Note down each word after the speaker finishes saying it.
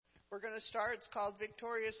We're going to start. It's called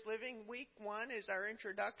Victorious Living. Week 1 is our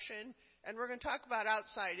introduction, and we're going to talk about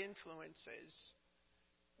outside influences.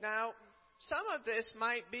 Now, some of this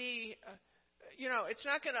might be, it's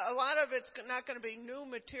not going to, a lot of it's not going to be new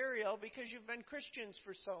material because you've been Christians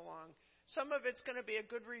for so long. Some of it's going to be a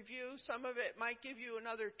good review. Some of it might give you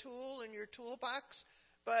another tool in your toolbox.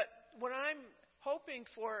 But what I'm hoping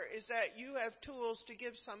for is that you have tools to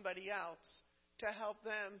give somebody else to help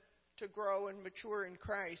them to grow and mature in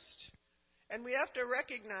Christ. And we have to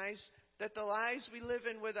recognize that the lies we live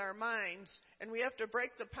in with our minds, and we have to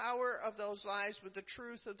break the power of those lies with the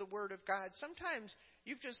truth of the Word of God. Sometimes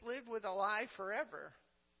you've just lived with a lie forever,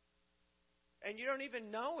 and you don't even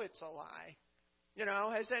know it's a lie.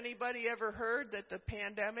 Has anybody ever heard that the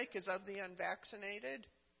pandemic is of the unvaccinated?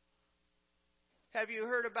 Have you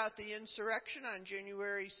heard about the insurrection on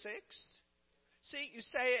January 6th? See, you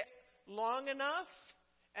say it long enough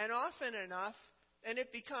and often enough, and it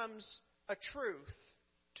becomes a truth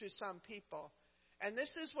to some people. And this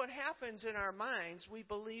is what happens in our minds. We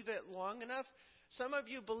believe it long enough. Some of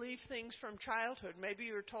you believe things from childhood. Maybe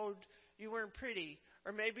you were told you weren't pretty,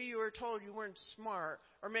 or maybe you were told you weren't smart,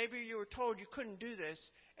 or maybe you were told you couldn't do this.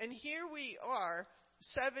 And here we are,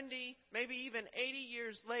 70, maybe even 80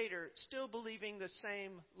 years later, still believing the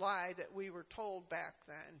same lie that we were told back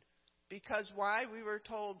then. Because why? We were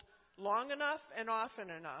told long enough and often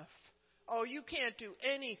enough. Oh, you can't do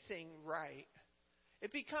anything right.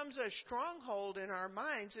 It becomes a stronghold in our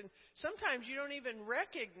minds, and sometimes you don't even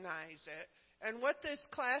recognize it. And what this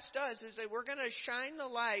class does is that we're going to shine the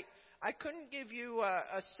light. I couldn't give you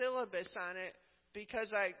a syllabus on it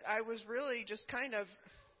because I was really just kind of,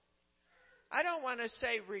 I don't want to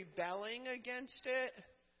say rebelling against it,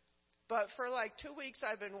 but for like 2 weeks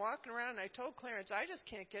I've been walking around and I told Clarence, I just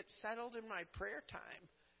can't get settled in my prayer time.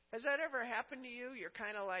 Has that ever happened to you? You're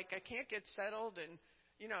kind of like, I can't get settled, and,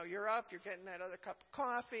 you're up, you're getting that other cup of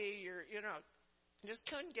coffee, just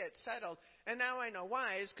couldn't get settled. And now I know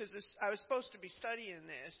why, is because I was supposed to be studying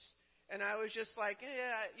this, and I was just like,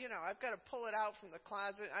 I've got to pull it out from the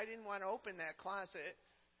closet. I didn't want to open that closet,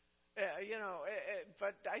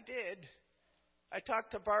 but I did. I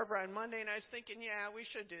talked to Barbara on Monday, and I was thinking, we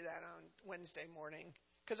should do that on Wednesday morning.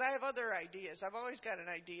 Because I have other ideas. I've always got an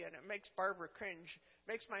idea, and it makes Barbara cringe.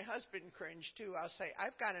 Makes my husband cringe, too. I'll say,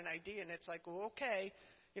 I've got an idea, and it's like, well, okay,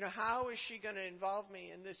 how is she going to involve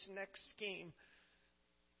me in this next scheme?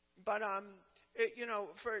 But,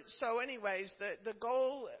 so anyways, the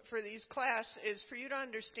goal for these class is for you to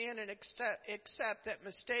understand and accept that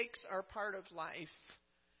mistakes are part of life.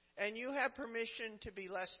 And you have permission to be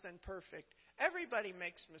less than perfect. Everybody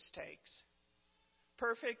makes mistakes.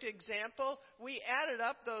 Perfect example, we added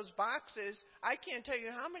up those boxes. I can't tell you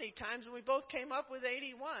how many times, and we both came up with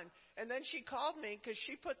 81. And then she called me because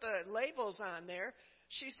she put the labels on there.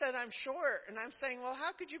 She said, I'm short. And I'm saying, well,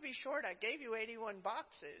 how could you be short? I gave you 81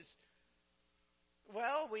 boxes.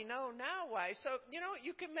 Well, we know now why. So,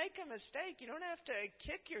 you can make a mistake. You don't have to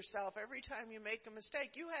kick yourself every time you make a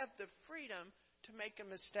mistake. You have the freedom to make a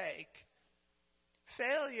mistake.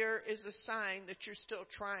 Failure is a sign that you're still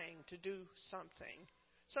trying to do something.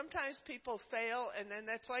 Sometimes people fail, and then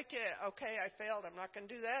that's like, okay, I failed. I'm not going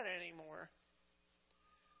to do that anymore.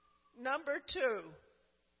 Number 2,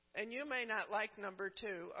 and you may not like number 2,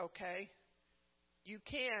 okay? You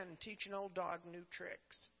can teach an old dog new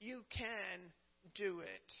tricks. You can do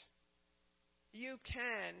it. You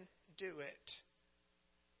can do it.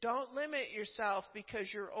 Don't limit yourself because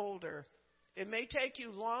you're older. It may take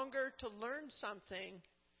you longer to learn something.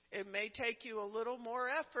 It may take you a little more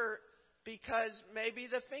effort because maybe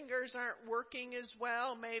the fingers aren't working as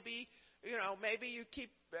well. Maybe you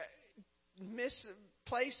keep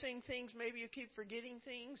misplacing things. Maybe you keep forgetting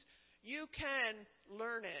things. You can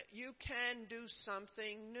learn it. You can do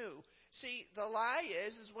something new. See, the lie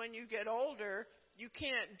is when you get older, you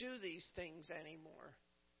can't do these things anymore.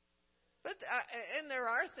 But and there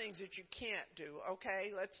are things that you can't do,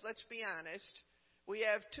 okay? Let's be honest. We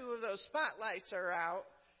have 2 of those spotlights are out,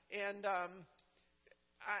 and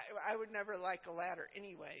I would never like a ladder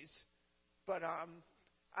anyways. But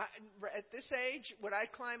at this age, would I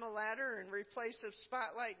climb a ladder and replace a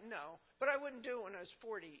spotlight? No. But I wouldn't do it when I was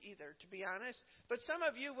 40 either, to be honest. But some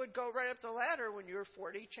of you would go right up the ladder when you were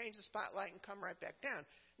 40, change the spotlight, and come right back down.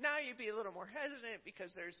 Now you'd be a little more hesitant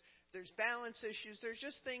because there's balance issues. There's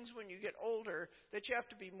just things when you get older that you have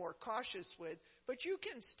to be more cautious with. But you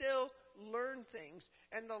can still learn things.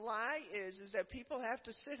 And the lie is that people have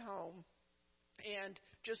to sit home and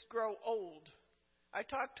just grow old. I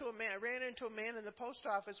talked to a man. I ran into a man in the post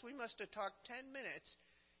office. We must have talked 10 minutes.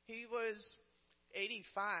 He was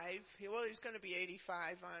 85. He's going to be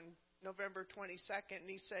 85 on November 22nd, and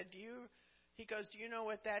he said, do you know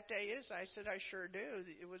what that day is? I said, I sure do.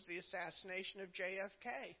 It was the assassination of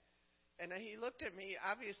JFK. And he looked at me.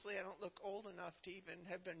 Obviously, I don't look old enough to even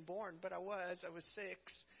have been born, but I was 6.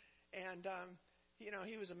 And,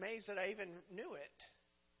 he was amazed that I even knew it.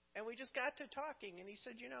 And we just got to talking, and he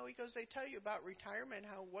said, he goes, they tell you about retirement,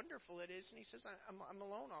 how wonderful it is. And he says, I'm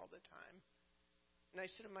alone all the time. And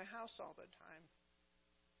I sit in my house all the time.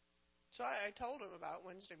 So I told him about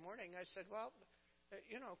Wednesday morning. I said, well,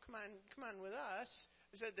 come on with us.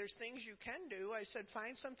 I said, there's things you can do. I said,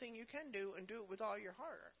 find something you can do and do it with all your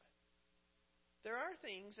heart. There are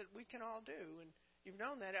things that we can all do. And you've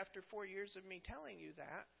known that after 4 years of me telling you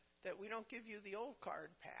that we don't give you the old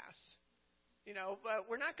card pass.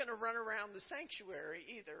 But we're not going to run around the sanctuary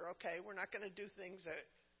either, okay? We're not going to do things that,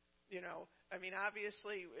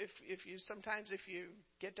 obviously, if you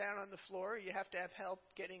get down on the floor, you have to have help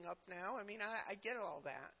getting up now. I get all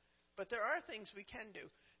that. But there are things we can do.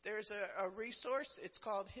 There's a resource. It's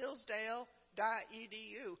called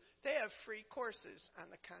hillsdale.edu. They have free courses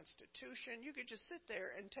on the Constitution. You could just sit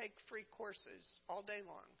there and take free courses all day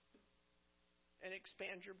long and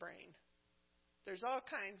expand your brain.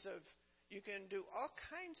 You can do all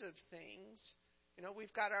kinds of things.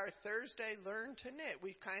 We've got our Thursday Learn to Knit.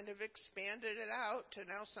 We've kind of expanded it out to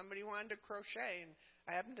now somebody wanted to crochet. And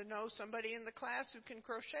I happen to know somebody in the class who can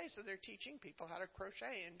crochet, so they're teaching people how to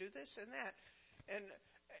crochet and do this and that. And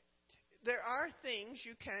there are things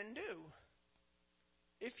you can do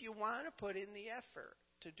if you want to put in the effort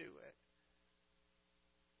to do it.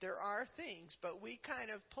 There are things, but we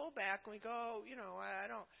kind of pull back and we go, I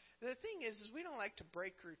don't. The thing is we don't like to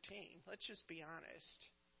break routine. Let's just be honest.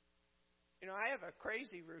 I have a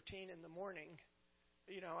crazy routine in the morning.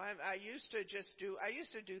 I used to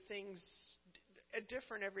do things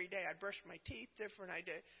different every day. I'd brush my teeth different.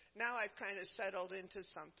 Now I've kind of settled into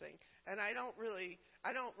something, and I don't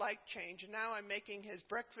like change. And now I'm making his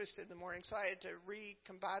breakfast in the morning, so I had to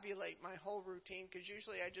recombobulate my whole routine because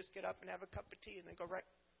usually I just get up and have a cup of tea and then go right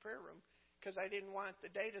to the prayer room because I didn't want the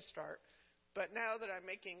day to start. But now that I'm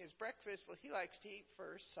making his breakfast, well, he likes to eat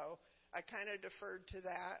first, so I kind of deferred to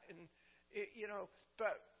that. And,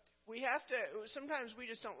 but we have to, sometimes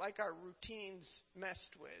we just don't like our routines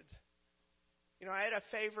messed with. I had a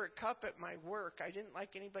favorite cup at my work. I didn't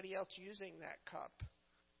like anybody else using that cup.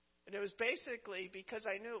 And it was basically because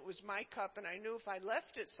I knew it was my cup, and I knew if I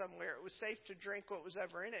left it somewhere, it was safe to drink what was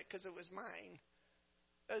ever in it because it was mine.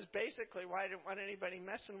 That was basically why I didn't want anybody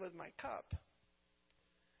messing with my cup.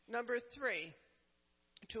 Number 3,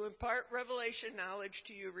 to impart revelation knowledge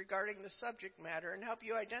to you regarding the subject matter and help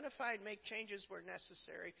you identify and make changes where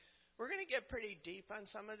necessary. We're going to get pretty deep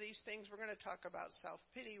on some of these things. We're going to talk about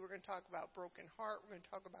self-pity. We're going to talk about broken heart. We're going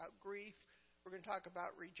to talk about grief. We're going to talk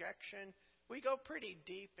about rejection. We go pretty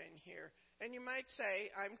deep in here. And you might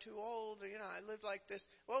say, I'm too old. I lived like this.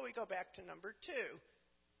 Well, we go back to number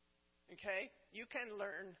 2. Okay? You can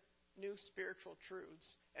learn new spiritual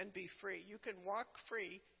truths and be free. You can walk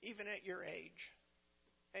free even at your age.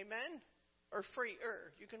 Amen? Or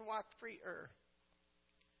freer. You can walk freer.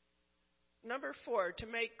 Number 4, to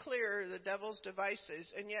make clear the devil's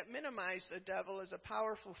devices and yet minimize the devil as a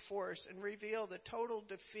powerful force and reveal the total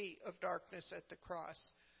defeat of darkness at the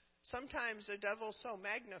cross. Sometimes the devil's so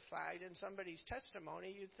magnified in somebody's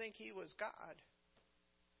testimony, you'd think he was God.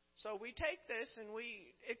 So we take this and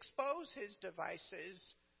we expose his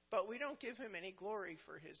devices, but we don't give him any glory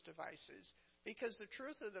for his devices. Because the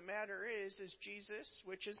truth of the matter is Jesus,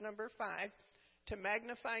 which is number 5, to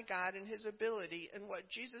magnify God and his ability and what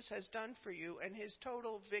Jesus has done for you and his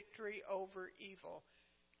total victory over evil.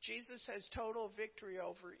 Jesus has total victory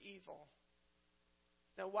over evil.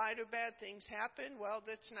 Now, why do bad things happen? Well,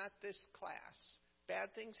 that's not this class.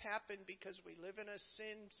 Bad things happen because we live in a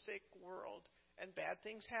sin-sick world, and bad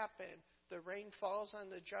things happen. The rain falls on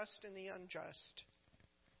the just and the unjust.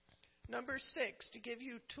 Number 6, to give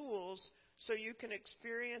you tools so you can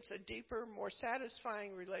experience a deeper, more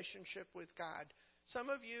satisfying relationship with God. Some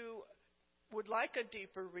of you would like a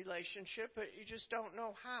deeper relationship, but you just don't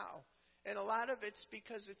know how. And a lot of it's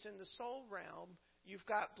because it's in the soul realm. You've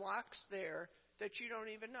got blocks there that you don't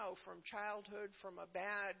even know from childhood, from a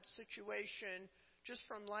bad situation, just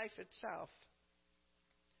from life itself.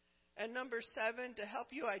 And number 7, to help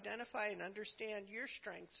you identify and understand your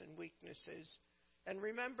strengths and weaknesses. And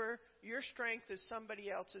remember, your strength is somebody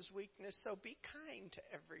else's weakness, so be kind to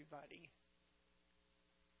everybody.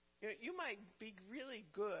 You might be really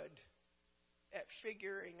good at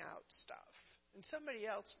figuring out stuff, and somebody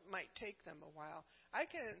else might take them a while. I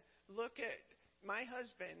can look at my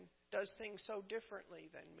husband does things so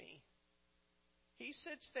differently than me. He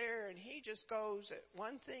sits there and he just goes at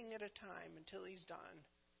one thing at a time until he's done.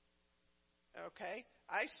 Okay?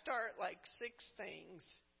 I start like 6 things,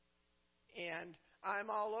 and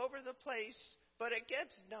I'm all over the place, but it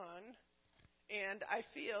gets done, and I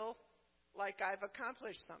feel like I've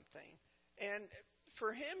accomplished something. And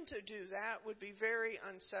for him to do that would be very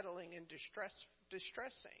unsettling and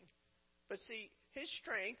distressing. But see, his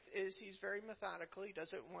strength is he's very methodical. He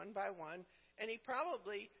does it one by one, and he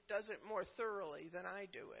probably does it more thoroughly than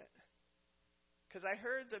I do it. Because I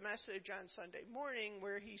heard the message on Sunday morning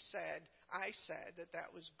where I said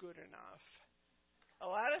that was good enough. A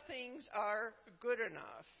lot of things are good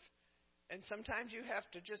enough. And sometimes you have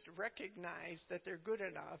to just recognize that they're good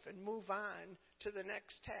enough and move on to the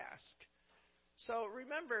next task. So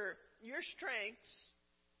remember, your strengths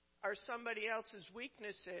are somebody else's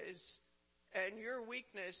weaknesses, and your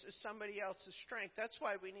weakness is somebody else's strength. That's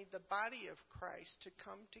why we need the body of Christ to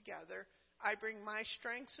come together. I bring my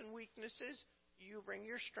strengths and weaknesses. You bring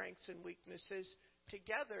your strengths and weaknesses.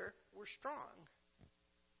 Together, we're strong.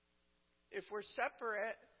 If we're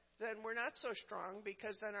separate, then we're not so strong,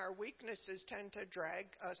 because then our weaknesses tend to drag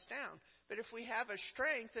us down. But if we have a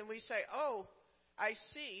strength and we say, oh, I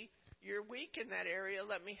see you're weak in that area,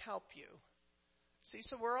 let me help you. See,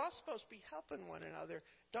 so we're all supposed to be helping one another.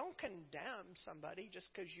 Don't condemn somebody just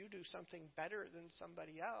because you do something better than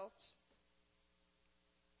somebody else.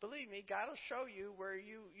 Believe me, God will show you where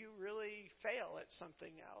you really fail at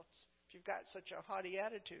something else. If you've got such a haughty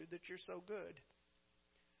attitude that you're so good.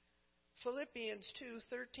 Philippians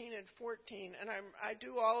 2:13 and 14, and I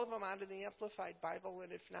do all of them out of the Amplified Bible,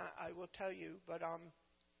 and if not, I will tell you. But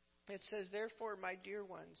it says, therefore, my dear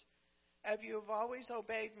ones, as you have always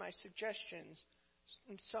obeyed my suggestions,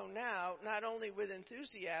 so now, not only with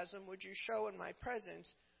enthusiasm would you show in my presence,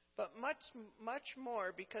 but much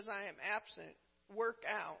more because I am absent, work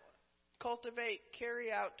out, cultivate, carry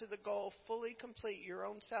out to the goal, fully complete your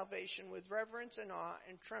own salvation with reverence and awe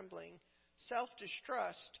and trembling,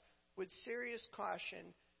 self-distrust with serious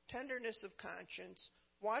caution, tenderness of conscience,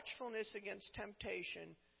 watchfulness against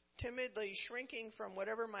temptation, timidly shrinking from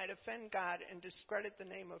whatever might offend God and discredit the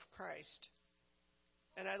name of Christ.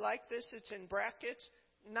 And I like this, it's in brackets,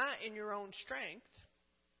 not in your own strength,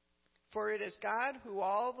 for it is God who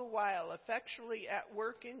all the while effectually at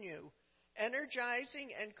work in you,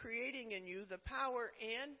 energizing and creating in you the power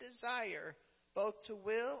and desire both to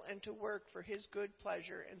will and to work for his good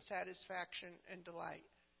pleasure and satisfaction and delight.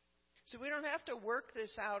 So we don't have to work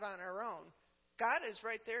this out on our own. God is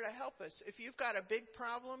right there to help us. If you've got a big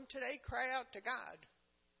problem today, cry out to God.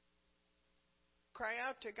 Cry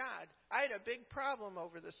out to God. I had a big problem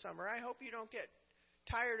over the summer. I hope you don't get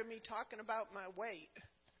tired of me talking about my weight.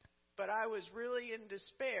 But I was really in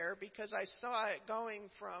despair because I saw it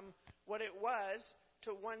going from what it was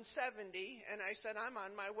to 170, and I said, I'm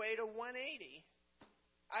on my way to 180.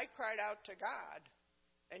 I cried out to God,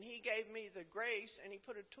 and he gave me the grace, and he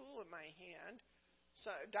put a tool in my hand.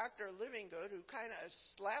 So Dr. Livinggood, who kind of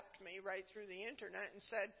slapped me right through the internet and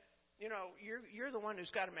said, you know, you're the one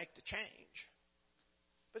who's got to make the change.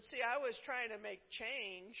 But see, I was trying to make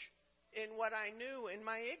change in what I knew in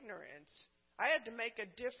my ignorance. I had to make a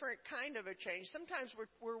different kind of a change. Sometimes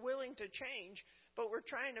we're willing to change, but we're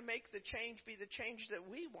trying to make the change be the change that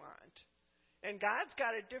we want. And God's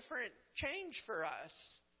got a different change for us.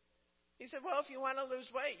 He said, well, if you want to lose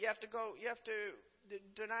weight, you have to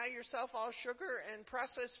deny yourself all sugar and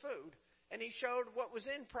processed food. And he showed what was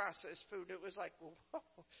in processed food. It was like, whoa,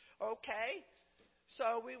 okay.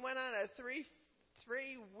 So we went on a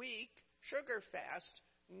three-week sugar fast.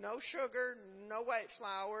 No sugar, no white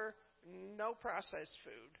flour, no processed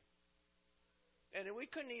food. And we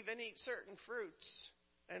couldn't even eat certain fruits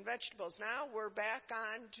and vegetables. Now we're back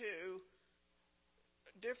on to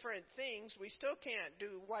different things. We still can't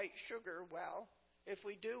do white sugar well. If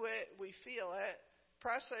we do it, we feel it.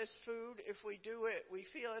 Processed food, if we do it, we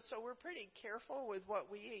feel it. So we're pretty careful with what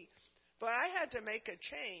we eat. But I had to make a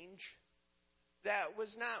change that was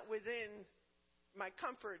not within my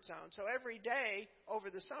comfort zone. So every day over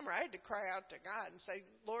the summer, I had to cry out to God and say,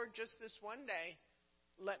 Lord, just this one day,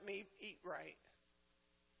 let me eat right.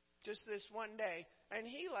 Just this one day. And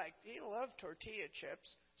he loved tortilla chips.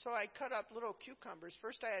 So I cut up little cucumbers.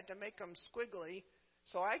 First I had to make them squiggly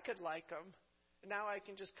so I could like them. Now I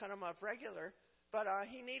can just cut them up regular. But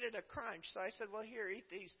he needed a crunch. So I said, well, here,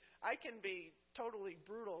 eat these. I can be totally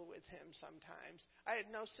brutal with him sometimes. I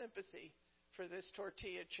had no sympathy for this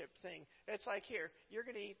tortilla chip thing. It's like, here, you're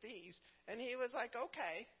going to eat these. And he was like,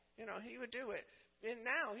 okay. You know, he would do it. And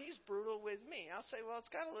now he's brutal with me. I'll say, well,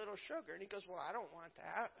 it's got a little sugar. And he goes, well, I don't want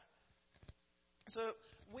that. So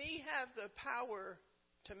we have the power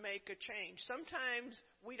to make a change. Sometimes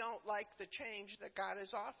we don't like the change that God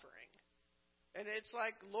is offering. And it's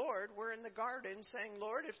like, Lord, we're in the garden saying,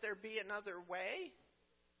 Lord, if there be another way,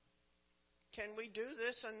 can we do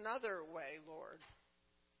this another way, Lord?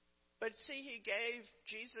 But see, he gave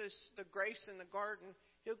Jesus the grace in the garden.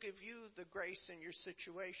 He'll give you the grace in your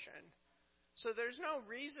situation. So there's no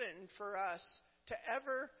reason for us to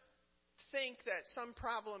ever think that some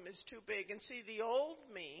problem is too big. And see, the old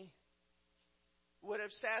me would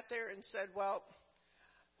have sat there and said, well,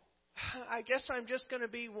 I guess I'm just going to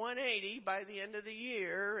be 180 by the end of the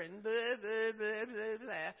year and blah, blah, blah, blah,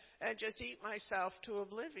 blah, and just eat myself to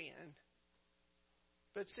oblivion.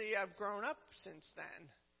 But see, I've grown up since then.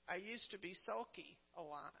 I used to be sulky a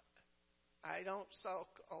lot. I don't sulk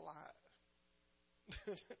a lot.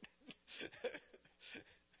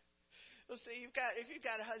 Well, see, if you've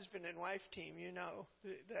got a husband and wife team, you know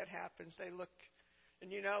that happens. They look,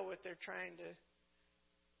 and you know what they're trying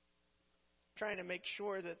to make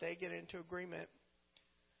sure that they get into agreement.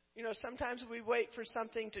 You know, sometimes we wait for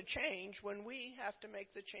something to change when we have to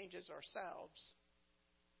make the changes ourselves.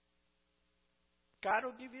 God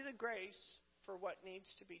will give you the grace for what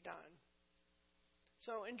needs to be done.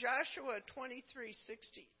 So in Joshua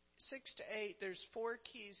 23:6-8, there's 4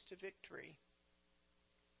 keys to victory.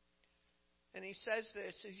 And he says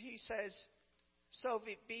this, he says, so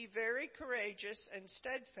be very courageous and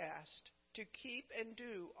steadfast to keep and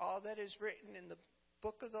do all that is written in the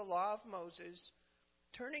book of the law of Moses,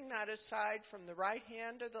 turning not aside from the right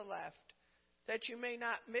hand or the left, that you may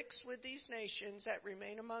not mix with these nations that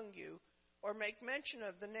remain among you, or make mention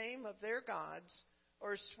of the name of their gods,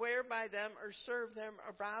 or swear by them, or serve them,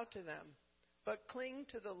 or bow to them. But cling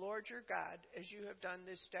to the Lord your God, as you have done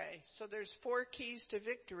this day. So there's 4 keys to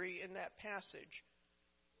victory in that passage.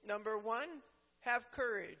 Number 1, have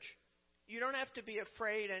courage. You don't have to be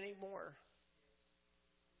afraid anymore.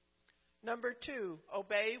 Number 2,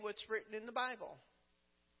 obey what's written in the Bible.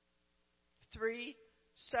 3,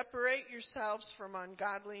 separate yourselves from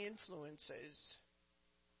ungodly influences.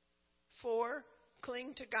 4,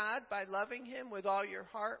 cling to God by loving Him with all your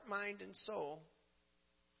heart, mind, and soul.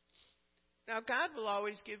 Now, God will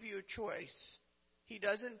always give you a choice. He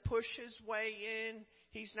doesn't push His way in.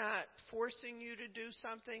 He's not forcing you to do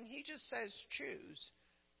something. He just says choose.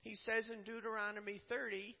 He says in Deuteronomy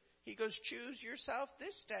 30, He goes, choose yourself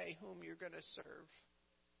this day whom you're going to serve.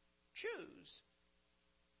 Choose.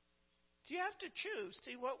 So you have to choose.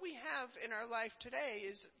 See, what we have in our life today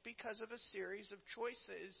is because of a series of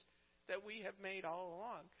choices that we have made all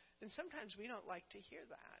along. And sometimes we don't like to hear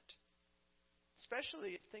that,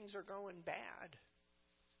 especially if things are going bad.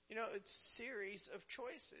 You know, it's a series of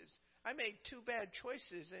choices. I made 2 bad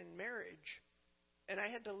choices in marriage, and I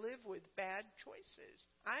had to live with bad choices.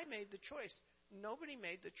 I made the choice. Nobody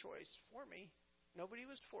made the choice for me. Nobody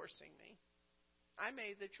was forcing me. I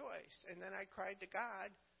made the choice, and then I cried to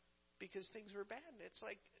God because things were bad. And it's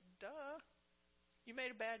like, duh. You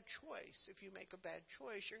made a bad choice. If you make a bad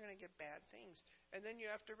choice, you're going to get bad things. And then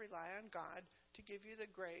you have to rely on God to give you the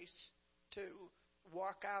grace to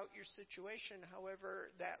walk out your situation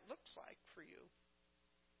however that looks like for you.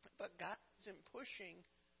 But God isn't pushing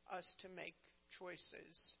us to make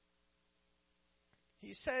choices.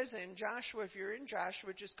 He says in Joshua, if you're in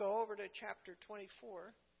Joshua, just go over to chapter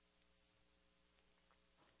 24.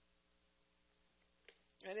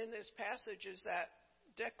 And in this passage is that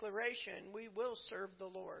declaration, we will serve the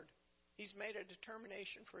Lord. He's made a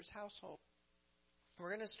determination for His household. We're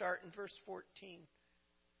going to start in verse 14.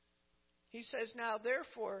 He says, now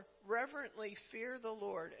therefore reverently fear the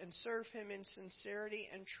Lord and serve Him in sincerity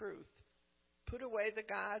and truth. Put away the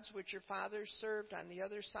gods which your fathers served on the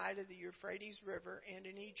other side of the Euphrates River and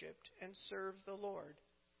in Egypt, and serve the Lord.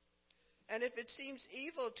 And if it seems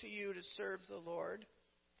evil to you to serve the Lord,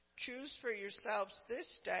 choose for yourselves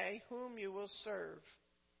this day whom you will serve,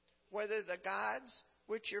 whether the gods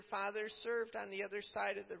which your fathers served on the other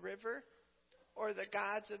side of the river, or the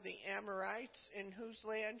gods of the Amorites in whose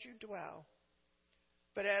land you dwell.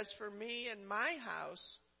 But as for me and my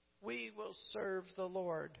house, we will serve the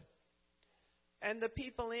Lord. And the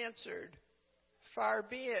people answered, far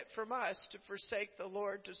be it from us to forsake the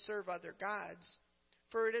Lord to serve other gods.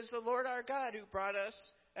 For it is the Lord our God who brought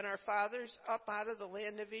us and our fathers up out of the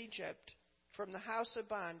land of Egypt, from the house of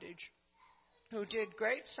bondage, who did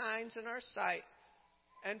great signs in our sight,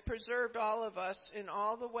 and preserved all of us in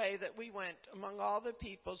all the way that we went among all the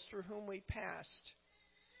peoples through whom we passed.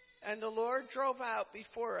 And the Lord drove out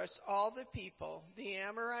before us all the people, the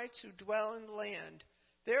Amorites who dwell in the land.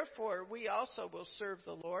 Therefore we also will serve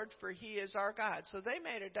the Lord, for He is our God. So they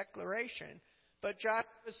made a declaration. But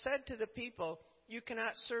Joshua said to the people, You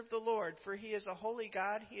cannot serve the Lord, for he is a holy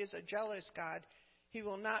God. He is a jealous God. He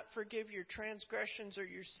will not forgive your transgressions or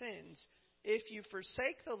your sins. If you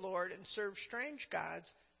forsake the Lord and serve strange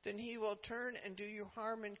gods, then he will turn and do you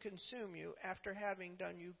harm and consume you after having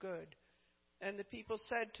done you good. And the people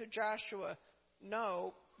said to Joshua,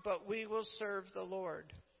 No, but we will serve the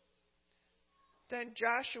Lord. Then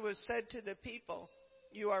Joshua said to the people,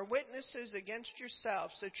 You are witnesses against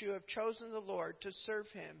yourselves that you have chosen the Lord to serve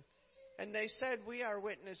him. And they said, We are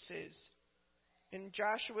witnesses. And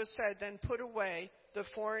Joshua said, Then put away the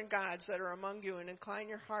foreign gods that are among you and incline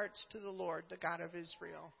your hearts to the Lord, the God of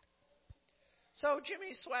Israel. So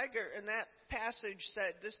Jimmy Swaggart in that passage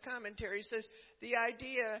said, this commentary says, the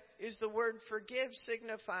idea is the word forgive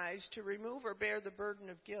signifies to remove or bear the burden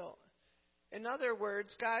of guilt. In other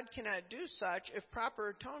words, God cannot do such if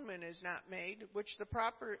proper atonement is not made, which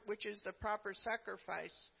is the proper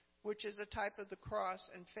sacrifice, which is a type of the cross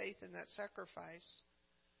and faith in that sacrifice.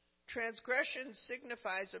 Transgression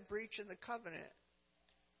signifies a breach in the covenant.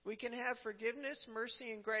 We can have forgiveness,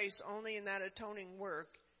 mercy, and grace only in that atoning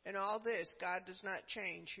work. In all this, God does not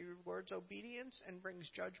change. He rewards obedience and brings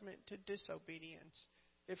judgment to disobedience.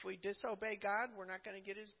 If we disobey God, we're not going to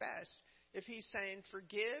get his best. If he's saying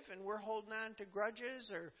forgive and we're holding on to grudges,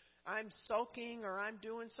 or I'm sulking, or I'm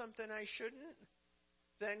doing something I shouldn't,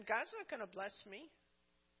 then God's not going to bless me.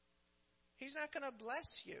 He's not going to bless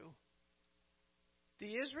you.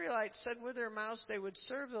 The Israelites said with their mouths they would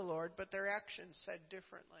serve the Lord, but their actions said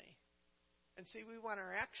differently. And see, we want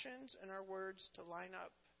our actions and our words to line up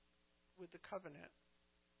with the covenant.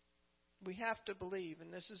 We have to believe,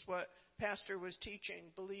 and this is what Pastor was teaching,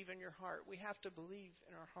 believe in your heart. We have to believe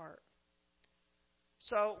in our heart.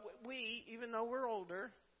 So we, even though we're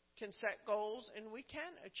older, can set goals and we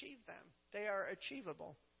can achieve them. They are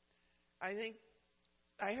achievable. I think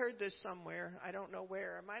I heard this somewhere. I don't know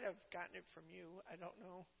where. I might have gotten it from you. I don't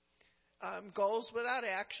know. Goals without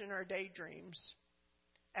action are daydreams.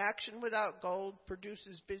 Action without goal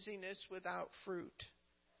produces busyness without fruit.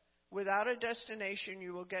 Without a destination,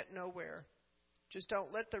 you will get nowhere. Just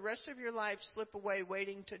don't let the rest of your life slip away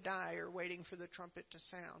waiting to die or waiting for the trumpet to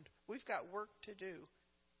sound. We've got work to do.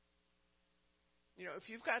 You know, if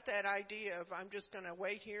you've got that idea of I'm just going to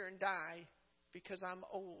wait here and die because I'm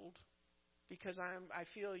old, because I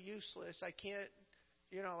feel useless, I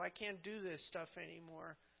can't do this stuff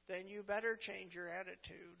anymore, then you better change your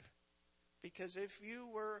attitude. Because if you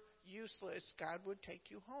were useless, God would take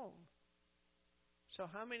you home. So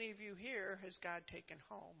how many of you here has God taken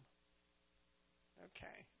home?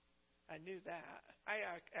 Okay. I knew that. I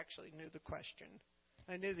actually knew the question.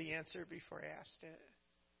 I knew the answer before I asked it.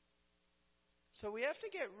 So we have to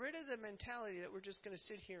get rid of the mentality that we're just going to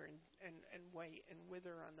sit here and wait and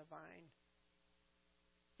wither on the vine.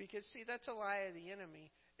 Because, see, that's a lie of the enemy.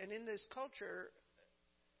 And in this culture,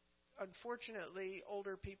 unfortunately,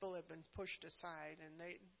 older people have been pushed aside, and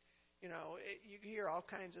they, you hear all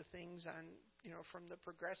kinds of things on, from the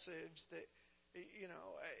progressives that,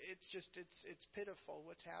 it's pitiful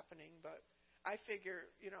what's happening. But I figure,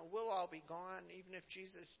 we'll all be gone, even if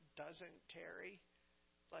Jesus doesn't tarry.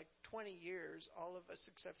 Like 20 years, all of us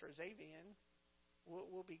except for Xavier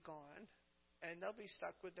will be gone, and they'll be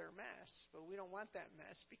stuck with their mess. But we don't want that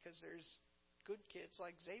mess because there's good kids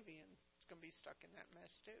like Xavier. It's going to be stuck in that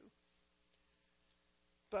mess too.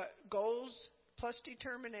 But goals plus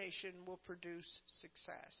determination will produce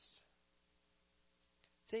success.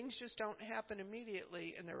 Things just don't happen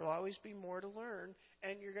immediately, and there will always be more to learn.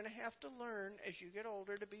 And you're going to have to learn as you get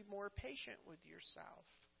older to be more patient with yourself.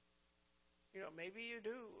 Maybe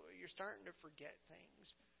you're starting to forget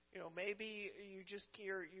things. Maybe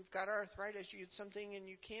you've got arthritis, you get something, and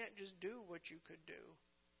you can't just do what you could do.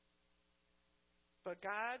 But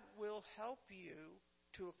God will help you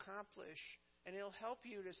to accomplish, and he'll help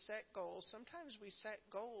you to set goals. Sometimes we set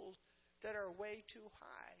goals that are way too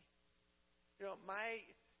high. My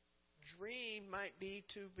dream might be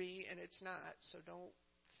to be, and it's not, so don't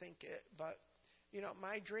think it, but,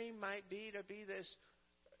 my dream might be to be this,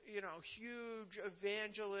 huge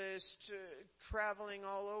evangelist traveling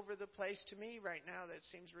all over the place. To me right now, that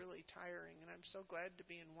seems really tiring, and I'm so glad to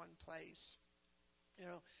be in one place.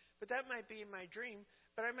 But that might be my dream,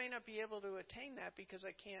 but I may not be able to attain that because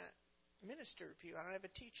I can't minister to people. I don't have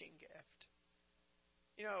a teaching gift.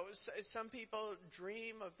 Some people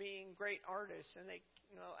dream of being great artists, and they,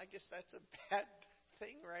 I guess that's a bad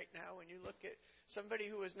thing right now when you look at somebody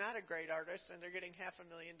who is not a great artist and they're getting $500,000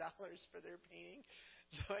 for their painting.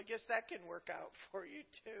 So I guess that can work out for you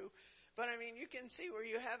too. But I mean, you can see where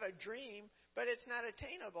you have a dream, but it's not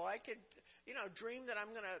attainable. I could, dream that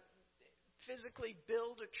I'm going to physically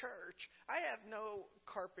build a church. I have no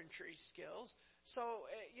carpentry skills. So,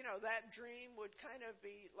 that dream would kind of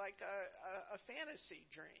be like a fantasy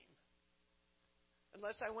dream.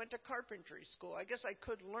 Unless I went to carpentry school. I guess I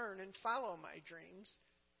could learn and follow my dreams.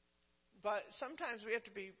 But sometimes we have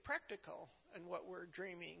to be practical in what we're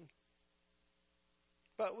dreaming.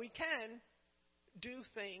 But we can do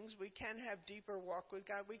things. We can have deeper walk with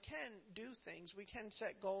God. We can do things. We can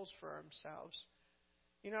set goals for ourselves.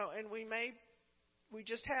 And we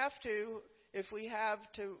just have to, if we have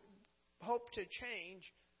to hope to change,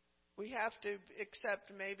 we have to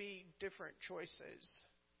accept maybe different choices.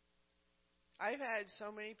 I've had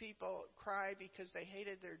so many people cry because they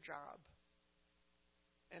hated their job.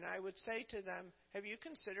 And I would say to them, have you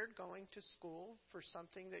considered going to school for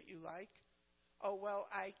something that you like? Oh, well,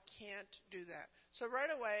 I can't do that. So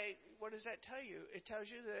right away, what does that tell you? It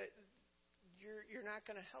tells you that you're not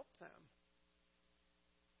going to help them.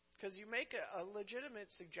 Because you make a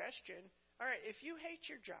legitimate suggestion. All right, if you hate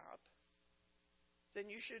your job, then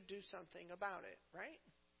you should do something about it, right?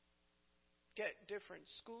 Get different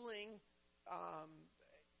schooling.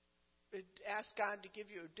 Ask God to give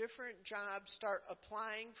you a different job. Start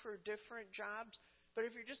applying for different jobs. But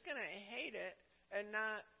if you're just going to hate it and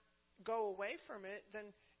not go away from it, then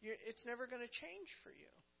it's never going to change for you.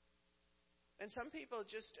 And some people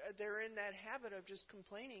they're in that habit of just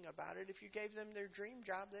complaining about it. If you gave them their dream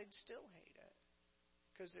job, they'd still hate it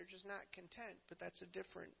because they're just not content. But that's a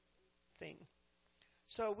different thing.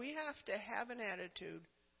 So we have to have an attitude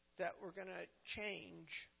that we're going to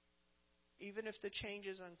change. Even if the change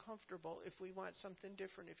is uncomfortable, if we want something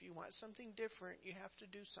different. If you want something different, you have to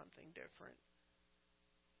do something different.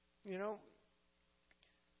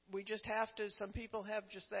 We just have to, some people have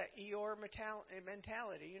just that Eeyore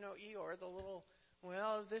mentality. Eeyore, the little,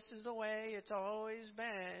 well, this is the way it's always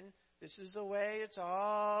been. This is the way it's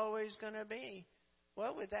always going to be.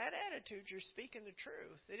 Well, with that attitude, you're speaking the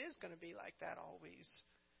truth. It is going to be like that always.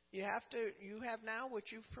 You have now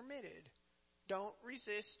what you've permitted. Don't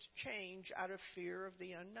resist change out of fear of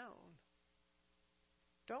the unknown.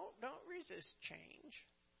 Don't resist change.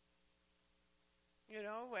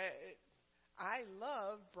 I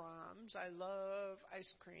love Brahms. I love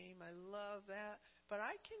ice cream. I love that. But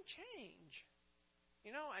I can change.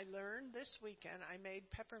 I learned this weekend I made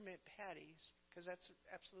peppermint patties because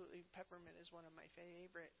peppermint is one of my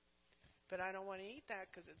favorite. But I don't want to eat that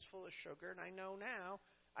because it's full of sugar. And I know now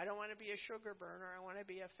I don't want to be a sugar burner. I want to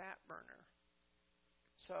be a fat burner.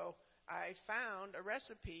 So I found a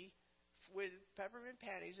recipe with peppermint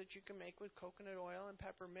patties that you can make with coconut oil and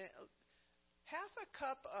peppermint. Half a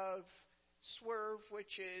cup of Swerve,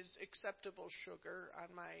 which is acceptable sugar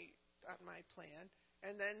on my plan,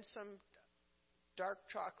 and then some dark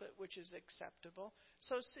chocolate, which is acceptable.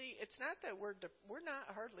 So see, it's not that we're not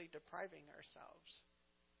hardly depriving ourselves.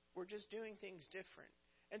 We're just doing things different.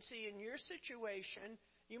 And see, in your situation,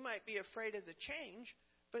 you might be afraid of the change.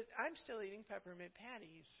 But I'm still eating peppermint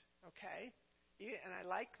patties, okay? And I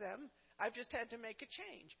like them. I've just had to make a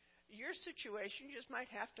change. Your situation, you just might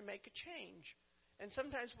have to make a change. And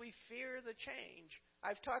sometimes we fear the change.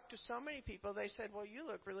 I've talked to so many people, they said, well, you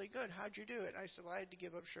look really good. How'd you do it? I said, well, I had to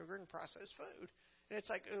give up sugar and processed food. And it's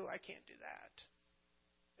like, ooh, I can't do that.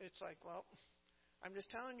 It's like, well, I'm just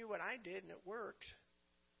telling you what I did, and it worked.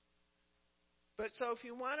 But so if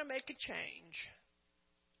you want to make a change,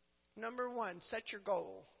 number 1, set your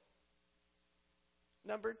goal.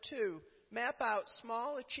 Number 2, map out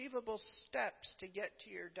small, achievable steps to get to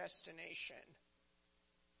your destination.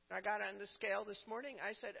 I got on the scale this morning.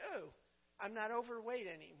 I said, oh, I'm not overweight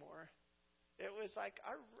anymore. It was like,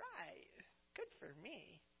 all right, good for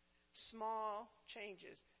me. Small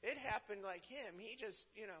changes. It happened like him. He just,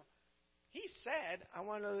 he said, I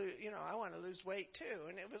want to lose weight too.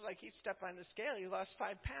 And it was like he'd step on the scale. He lost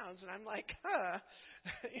 5 pounds. And I'm like,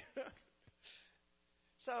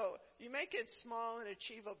 So you make it small and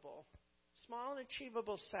achievable. Small and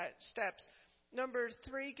achievable steps. Number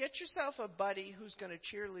 3, get yourself a buddy who's going to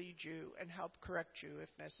cheerlead you and help correct you if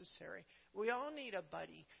necessary. We all need a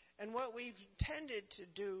buddy. And what we've tended to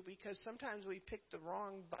do, because sometimes we pick the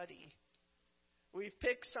wrong buddy, we've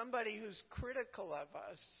picked somebody who's critical of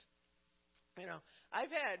us.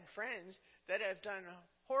 I've had friends that have done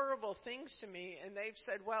horrible things to me, and they've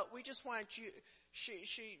said, well, we just want you,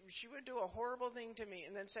 she would do a horrible thing to me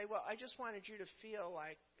and then say, well, I just wanted you to feel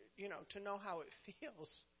like, to know how it feels.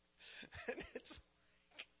 And it's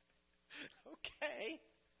like, okay.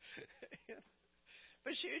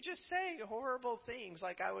 But she would just say horrible things,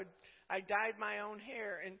 like I dyed my own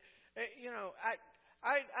hair, and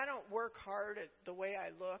I don't work hard at the way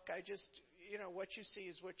I look. I just, what you see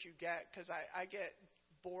is what you get, because I get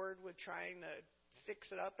bored with trying to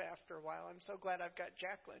fix it up after a while. I'm so glad I've got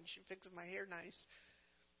Jacqueline. She fixes my hair nice.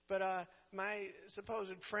 But my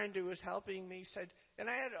supposed friend who was helping me said, and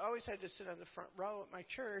I had always had to sit on the front row at my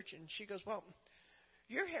church, and she goes, well,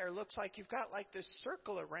 your hair looks like you've got like this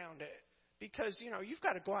circle around it because, you've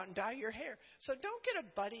got to go out and dye your hair. So don't get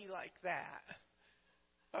a buddy like that,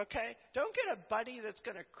 okay? Don't get a buddy that's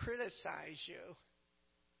going to criticize you.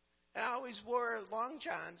 And I always wore long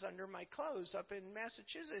johns under my clothes up in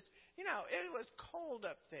Massachusetts. It was cold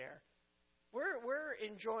up there. We're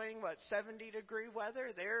enjoying, 70-degree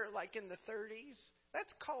weather. They're like in the 30s.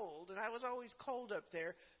 That's cold, and I was always cold up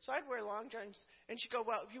there. So I'd wear long johns, and she'd go,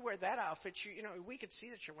 well, if you wear that outfit, we could see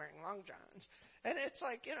that you're wearing long johns. And it's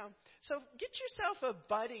like, so get yourself a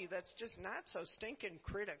buddy that's just not so stinking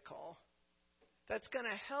critical, that's going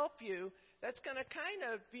to help you, that's going to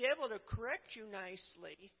kind of be able to correct you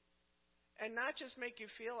nicely, and not just make you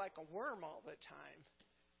feel like a worm all the time.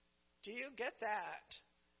 Do you get that?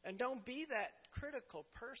 And don't be that critical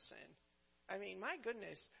person. I mean, my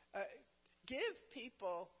goodness, give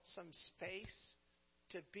people some space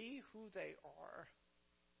to be who they are.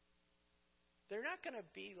 They're not going to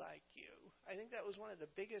be like you. I think that was one of the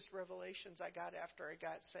biggest revelations I got after I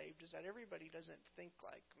got saved, is that everybody doesn't think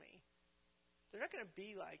like me. They're not going to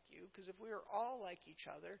be like you, because if we were all like each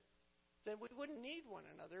other, then we wouldn't need one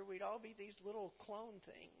another. We'd all be these little clone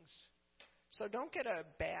things. So don't get a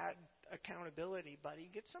bad accountability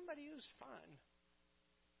buddy. Get somebody who's fun.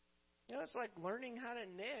 It's like learning how to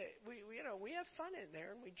knit. We have fun in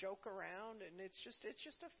there, and we joke around, and it's just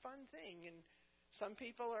a fun thing. And some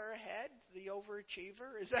people are ahead. The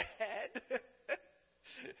overachiever is ahead,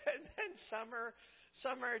 and then some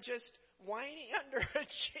are just whiny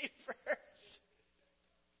underachievers.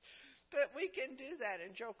 But we can do that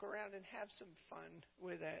and joke around and have some fun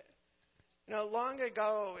with it. Long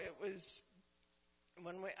ago, it was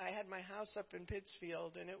when I had my house up in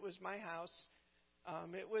Pittsfield, and it was my house.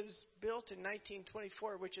 It was built in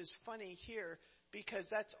 1924, which is funny here because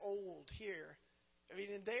that's old here. I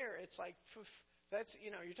mean, in there, it's like, that's,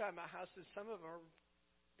 you're talking about houses, some of them are,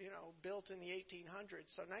 built in the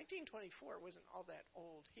 1800s. So 1924 wasn't all that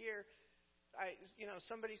old. Here,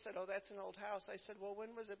 somebody said, oh, that's an old house. I said, well,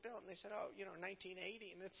 when was it built? And they said,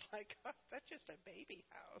 1980. And it's like, that's just a baby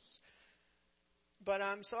house. But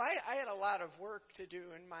so I had a lot of work to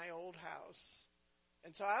do in my old house.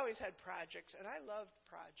 And so I always had projects, and I loved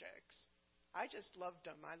projects. I just loved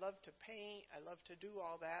them. I loved to paint. I loved to do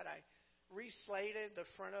all that. I reslated the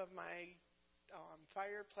front of my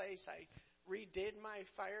fireplace. I redid my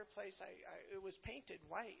fireplace. It was painted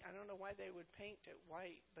white. I don't know why they would paint it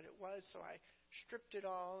white, but it was. So I stripped it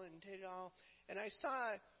all and did it all. And I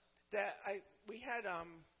saw that we had a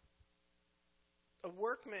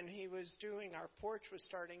workman. He was doing, our porch was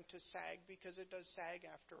starting to sag because it does sag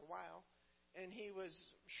after a while. And he was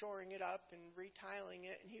shoring it up and retiling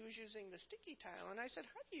it, and he was using the sticky tile. And I said,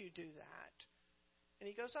 how do you do that? And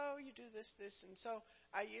he goes, oh, you do this. And so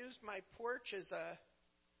I used my porch as a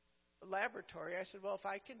laboratory. I said, well, if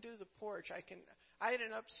I can do the porch, I had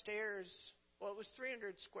an upstairs, well, it was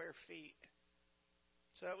 300 square feet.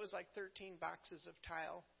 So it was like 13 boxes of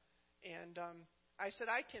tile. And I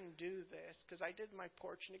said, I can do this because I did my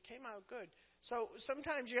porch, and it came out good. So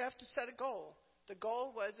sometimes you have to set a goal. The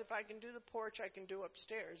goal was, if I can do the porch, I can do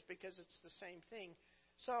upstairs because it's the same thing.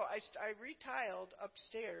 So I retiled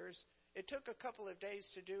upstairs. It took a couple of days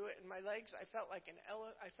to do it, and my legs, I felt like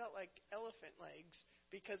elephant legs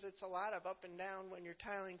because it's a lot of up and down when you're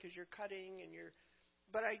tiling because you're cutting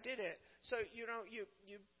but I did it. So you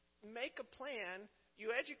make a plan,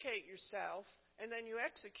 you educate yourself, and then you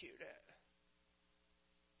execute it.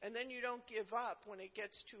 And then you don't give up when it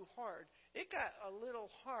gets too hard. It got a little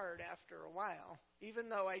hard after a while, even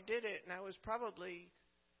though I did it, and I was probably,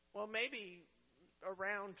 maybe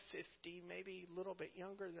around 50, maybe a little bit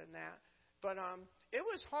younger than that. But it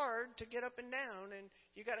was hard to get up and down, and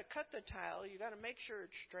you got to cut the tile. You got to make sure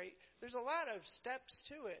it's straight. There's a lot of steps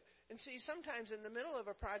to it. And see, sometimes in the middle of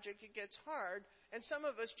a project, it gets hard, and some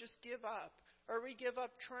of us just give up, or we give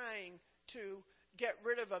up trying to get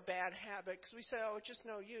rid of a bad habit because we say, oh, it's just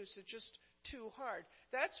no use. It's just too hard.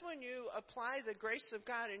 That's when you apply the grace of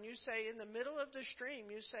God and you say, in the middle of the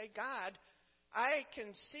stream, you say, God, I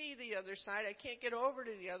can see the other side. I can't get over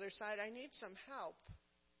to the other side. I need some help.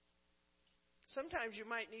 Sometimes you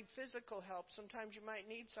might need physical help. Sometimes you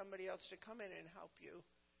might need somebody else to come in and help you.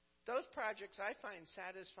 Those projects I find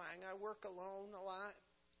satisfying. I work alone a lot.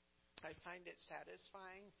 I find it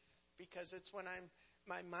satisfying because it's when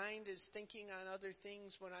my mind is thinking on other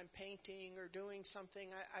things when I'm painting or doing something.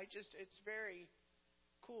 It's very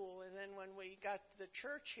cool. And then when we got the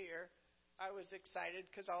church here, I was excited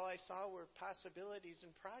because all I saw were possibilities and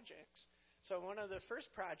projects. So one of the first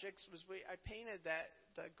projects was I painted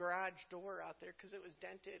the garage door out there because it was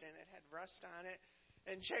dented and it had rust on it.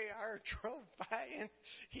 And JR drove by and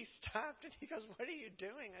he stopped and he goes, "What are you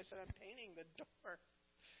doing?" I said, "I'm painting the door."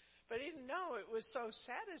 But he didn't know it was so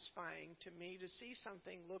satisfying to me to see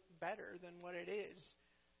something look better than what it is.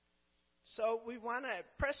 So we want to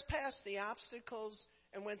press past the obstacles,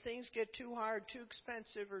 and when things get too hard, too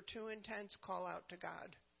expensive, or too intense, call out to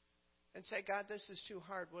God and say, "God, this is too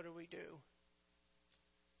hard. What do we do?"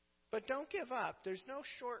 But don't give up. There's no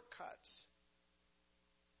shortcuts.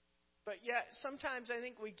 But yet, sometimes I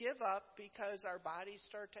think we give up because our bodies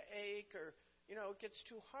start to ache or, it gets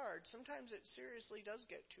too hard. Sometimes it seriously does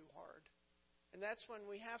get too hard. And that's when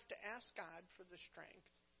we have to ask God for the strength.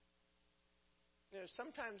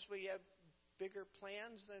 Sometimes we have bigger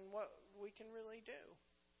plans than what we can really do.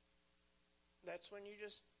 That's when you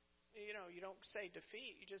just, you don't say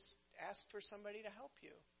defeat. You just ask for somebody to help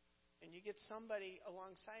you. And you get somebody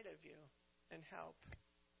alongside of you and help.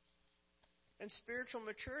 And spiritual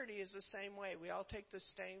maturity is the same way. We all take the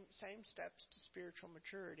same steps to spiritual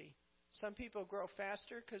maturity. Some people grow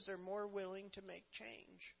faster because they're more willing to make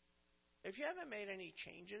change. If you haven't made any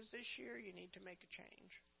changes this year, you need to make a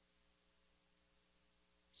change.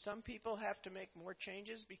 Some people have to make more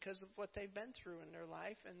changes because of what they've been through in their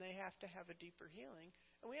life, and they have to have a deeper healing.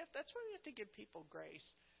 And that's why we have to give people grace.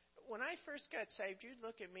 When I first got saved, you'd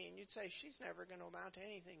look at me and you'd say, "She's never going to amount to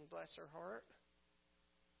anything, bless her heart."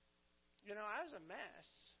 I was a mess.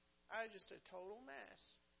 I was just a total mess.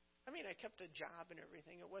 I kept a job and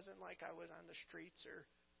everything. It wasn't like I was on the streets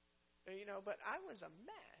but I was a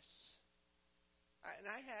mess. And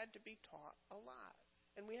I had to be taught a lot.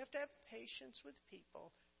 And we have to have patience with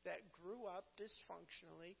people that grew up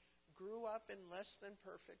dysfunctionally, grew up in less than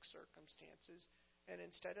perfect circumstances, and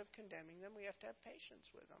instead of condemning them, we have to have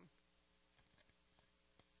patience with them.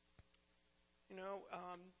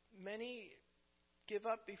 Many give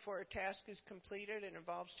up before a task is completed and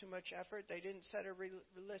involves too much effort. They didn't set a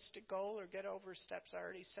realistic goal or get over steps. I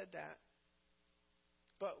already said that.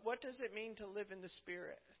 But what does it mean to live in the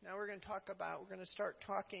Spirit? Now we're going to start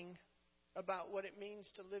talking about what it means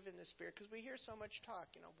to live in the Spirit, because we hear so much talk,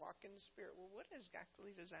 walk in the Spirit. Well, what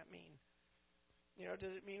exactly does that mean?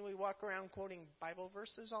 Does it mean we walk around quoting Bible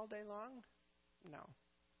verses all day long? No.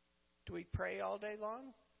 Do we pray all day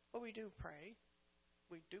long? Well, we do pray.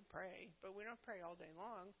 We do pray, but we don't pray all day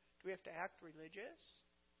long. Do we have to act religious?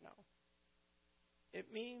 No.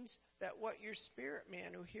 It means that what your spirit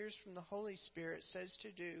man who hears from the Holy Spirit says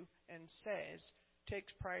to do and says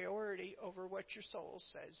takes priority over what your soul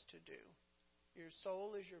says to do. Your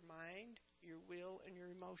soul is your mind, your will, and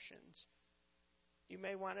your emotions. You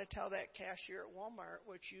may want to tell that cashier at Walmart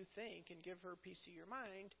what you think and give her a piece of your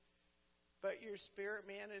mind, but your spirit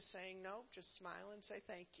man is saying, "No, just smile and say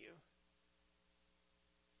thank you."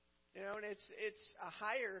 And it's a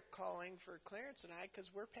higher calling for Clarence and I because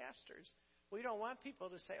we're pastors. We don't want people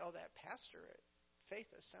to say, "Oh, that pastor at Faith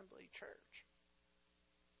Assembly Church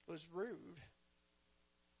was rude."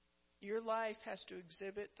 Your life has to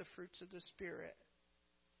exhibit the fruits of the Spirit.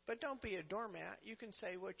 But don't be a doormat. You can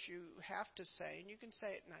say what you have to say, and you can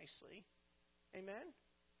say it nicely. Amen?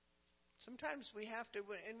 Sometimes we have to,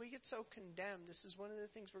 and we get so condemned. This is one of the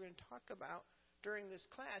things we're going to talk about during this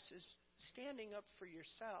class is standing up for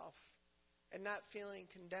yourself and not feeling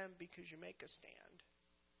condemned because you make a stand.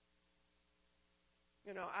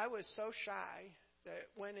 I was so shy that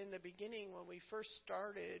when in the beginning, when I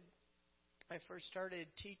first started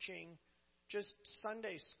teaching just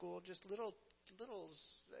Sunday school, just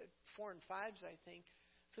littles, 4 and 5s, I think,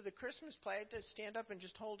 for the Christmas play, I had to stand up and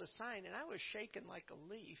just hold a sign, and I was shaking like a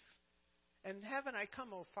leaf. And haven't I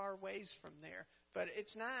come a far ways from there? But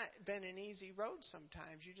it's not been an easy road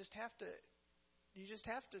sometimes. You just have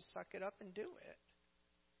to suck it up and do it.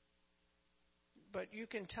 But you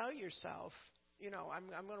can tell yourself, I'm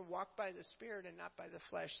going to walk by the Spirit and not by the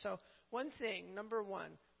flesh. So one thing, number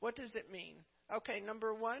one, what does it mean? Okay,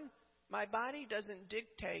 number one, my body doesn't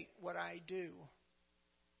dictate what I do.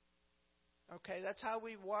 Okay, that's how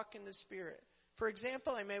we walk in the Spirit. For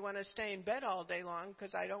example, I may want to stay in bed all day long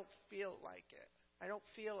because I don't feel like it. I don't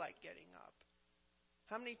feel like getting up.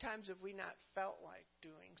 How many times have we not felt like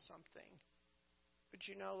doing something? But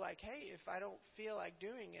hey, if I don't feel like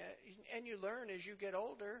doing it, and you learn as you get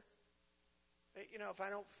older, if I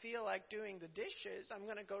don't feel like doing the dishes, I'm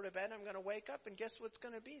going to go to bed, I'm going to wake up, and guess what's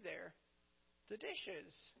going to be there? The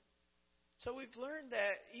dishes. So we've learned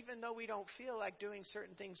that even though we don't feel like doing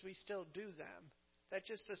certain things, we still do them. That's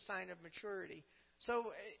just a sign of maturity.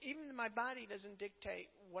 So even my body doesn't dictate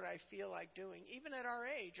what I feel like doing, even at our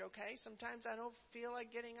age, okay? Sometimes I don't feel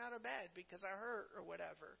like getting out of bed because I hurt or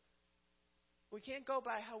whatever. We can't go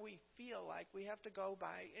by how we feel like. We have to go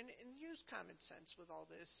by and use common sense with all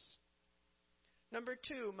this. Number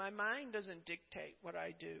 2, my mind doesn't dictate what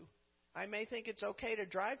I do. I may think it's okay to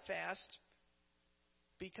drive fast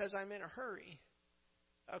because I'm in a hurry.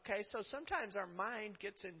 Okay, so sometimes our mind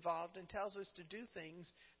gets involved and tells us to do things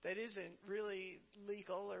that isn't really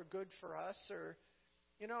legal or good for us. Or,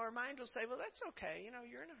 our mind will say, well, that's okay.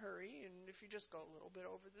 You're in a hurry, and if you just go a little bit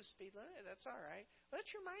over the speed limit, that's all right. Well,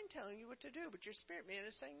 that's your mind telling you what to do, but your spirit man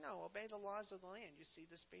is saying, no, obey the laws of the land. You see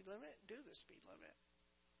the speed limit? Do the speed limit.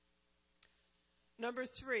 Number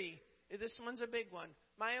 3, this one's a big one.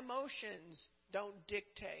 My emotions don't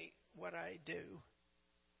dictate what I do.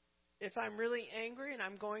 If I'm really angry and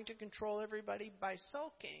I'm going to control everybody by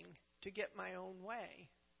sulking to get my own way.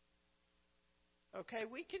 Okay,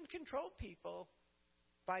 we can control people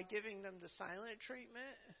by giving them the silent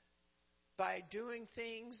treatment, by doing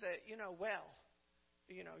things that,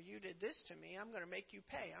 you did this to me, I'm going to make you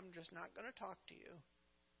pay. I'm just not going to talk to you.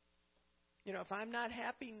 If I'm not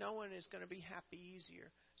happy, no one is going to be happy easier.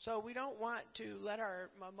 So we don't want to let our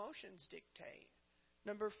emotions dictate.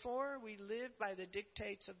 Number 4, we live by the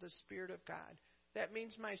dictates of the Spirit of God. That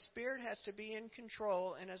means my spirit has to be in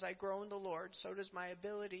control, and as I grow in the Lord, so does my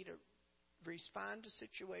ability to respond to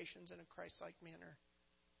situations in a Christ-like manner.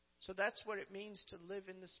 So that's what it means to live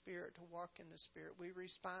in the Spirit, to walk in the Spirit. We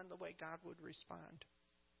respond the way God would respond.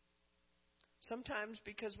 Sometimes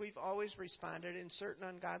because we've always responded in certain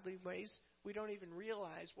ungodly ways, we don't even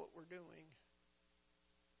realize what we're doing.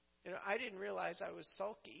 I didn't realize I was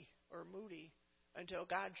sulky or moody until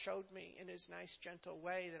God showed me in His nice, gentle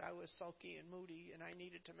way that I was sulky and moody and I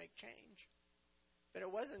needed to make change. But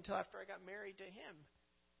it wasn't until after I got married to Him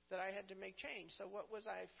that I had to make change. So what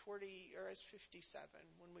was I, 40, or I was 57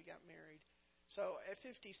 when we got married. So at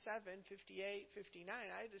 57, 58, 59,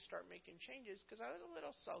 I had to start making changes because I was a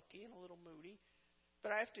little sulky and a little moody.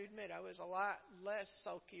 But I have to admit, I was a lot less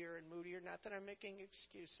sulkier and moodier. Not that I'm making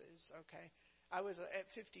excuses, okay? I was,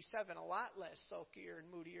 at 57, a lot less sulkier and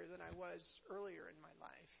moodier than I was earlier in my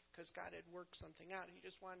life because God had worked something out. He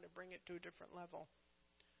just wanted to bring it to a different level.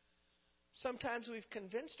 Sometimes we've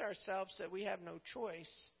convinced ourselves that we have no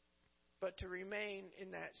choice but to remain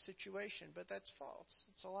in that situation, but that's false.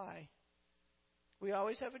 It's a lie. We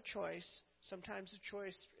always have a choice. Sometimes the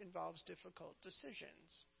choice involves difficult decisions.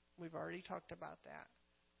 We've already talked about that.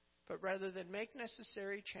 But rather than make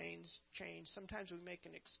necessary change, sometimes we make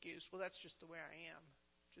an excuse. Well, that's just the way I am.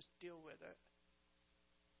 Just deal with it.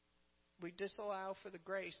 We disallow for the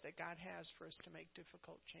grace that God has for us to make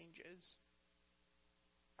difficult changes.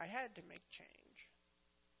 I had to make change.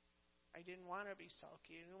 I didn't want to be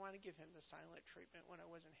sulky. I didn't want to give Him the silent treatment when I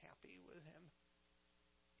wasn't happy with Him.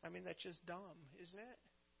 I mean, that's just dumb, isn't it?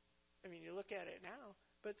 I mean, you look at it now,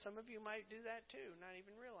 but some of you might do that too, not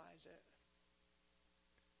even realize it.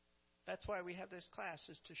 That's why we have this class,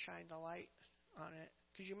 is to shine the light on it.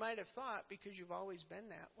 Because you might have thought, because you've always been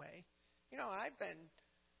that way. I've been,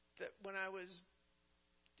 when I was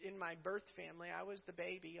in my birth family, I was the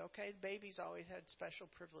baby, okay? The babies always had special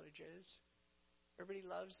privileges. Everybody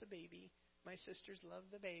loves the baby. My sisters love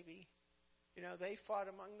the baby. They fought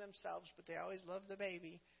among themselves, but they always loved the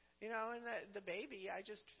baby. And the baby, I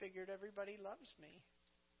just figured everybody loves me.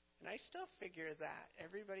 And I still figure that.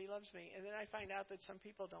 Everybody loves me. And then I find out that some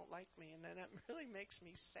people don't like me, and then that really makes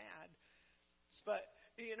me sad. But,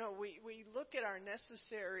 we look at our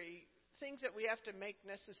necessary things that we have to make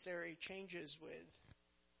necessary changes with.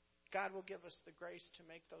 God will give us the grace to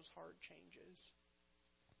make those hard changes.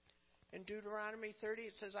 In Deuteronomy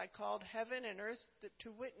 30, it says, I called heaven and earth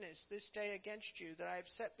to witness this day against you, that I have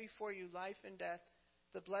set before you life and death,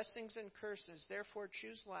 the blessings and curses. Therefore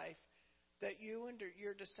choose life, that you and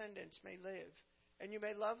your descendants may live. And you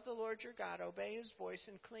may love the Lord your God, obey His voice,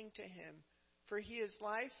 and cling to Him. For He is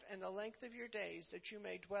life and the length of your days, that you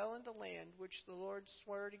may dwell in the land which the Lord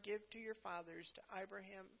swore to give to your fathers, to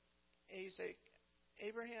Abraham, Isaac,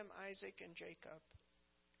 and Jacob.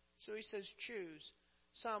 So He says, choose.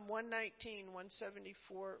 Psalm 119,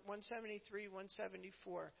 173,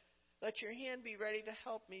 174. Let your hand be ready to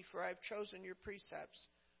help me, for I have chosen your precepts.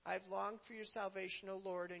 I have longed for your salvation, O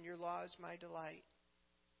Lord, and your law is my delight.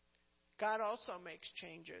 God also makes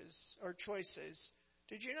changes or choices.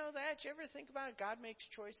 Did you know that? Did you ever think about it? God makes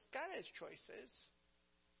choices. God has choices.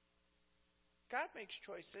 God makes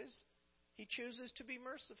choices. He chooses to be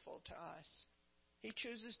merciful to us. He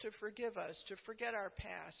chooses to forgive us, to forget our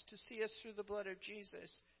past, to see us through the blood of Jesus.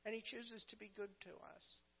 And He chooses to be good to us.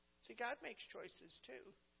 See, God makes choices too.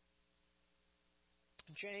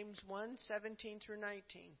 James 1:17 through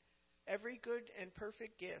 19. Every good and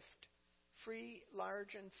perfect gift, free,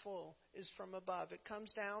 large, and full, is from above. It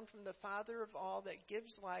comes down from the Father of all, that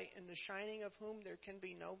gives light, in the shining of whom there can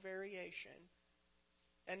be no variation.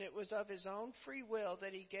 And it was of his own free will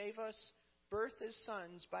that he gave us birth as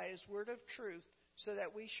sons by his word of truth, so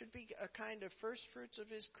that we should be a kind of first fruits of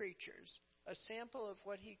his creatures, a sample of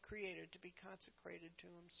what he created to be consecrated to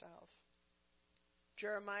himself.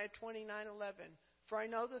 Jeremiah 29:11. For I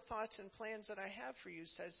know the thoughts and plans that I have for you,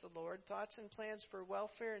 says the Lord, thoughts and plans for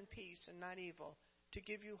welfare and peace and not evil, to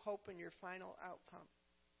give you hope in your final outcome.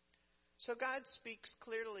 So God speaks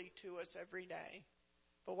clearly to us every day.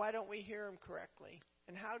 But why don't we hear him correctly?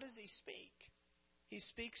 And how does he speak? He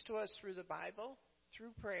speaks to us through the Bible,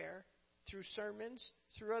 through prayer, through sermons,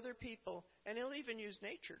 through other people, and he'll even use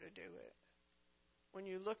nature to do it. When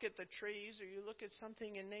you look at the trees or you look at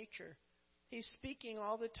something in nature, he's speaking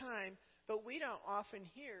all the time, but we don't often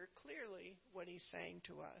hear clearly what he's saying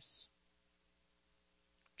to us.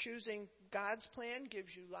 Choosing God's plan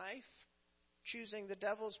gives you life. Choosing the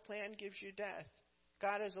devil's plan gives you death.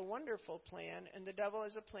 God has a wonderful plan, and the devil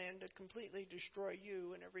has a plan to completely destroy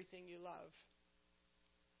you and everything you love.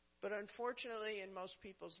 But unfortunately, in most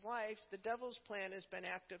people's life, the devil's plan has been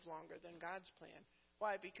active longer than God's plan.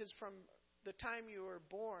 Why? Because from the time you were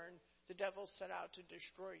born, the devil set out to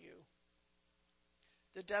destroy you.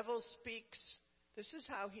 The devil speaks. This is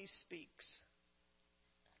how he speaks.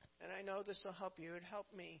 And I know this will help you. It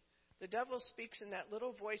helped me. The devil speaks in that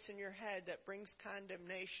little voice in your head that brings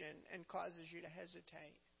condemnation and causes you to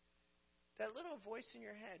hesitate. That little voice in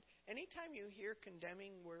your head. Anytime you hear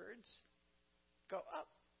condemning words, go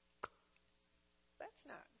up. That's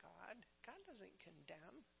not God. God doesn't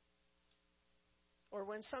condemn. Or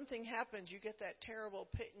when something happens, you get that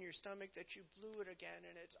terrible pit in your stomach that you blew it again,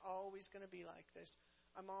 and it's always going to be like this.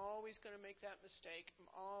 I'm always going to make that mistake. I'm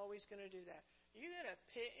always going to do that. You get a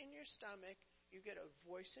pit in your stomach. You get a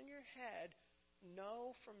voice in your head.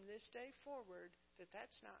 Know from this day forward that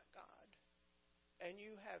that's not God. And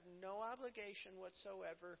you have no obligation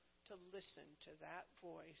whatsoever to listen to that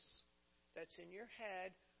voice that's in your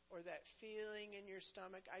head or that feeling in your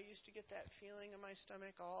stomach. I used to get that feeling in my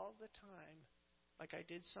stomach all the time, like I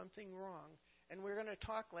did something wrong. And we're going to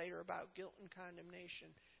talk later about guilt and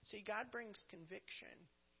condemnation. See, God brings conviction.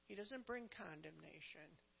 He doesn't bring condemnation.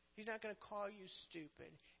 He's not going to call you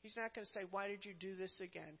stupid. He's not going to say, why did you do this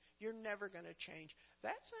again? You're never going to change.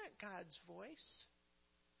 That's not God's voice.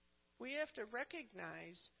 We have to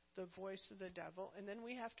recognize the voice of the devil, and then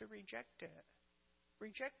we have to reject it.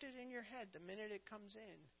 Reject it in your head the minute it comes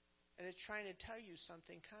in, and it's trying to tell you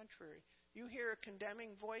something contrary. You hear a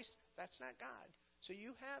condemning voice, that's not God. So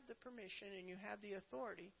you have the permission and you have the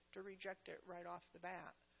authority to reject it right off the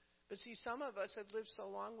bat. But see, some of us have lived so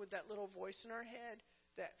long with that little voice in our head,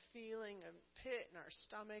 that feeling of pit in our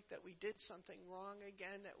stomach that we did something wrong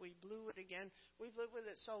again, that we blew it again. We've lived with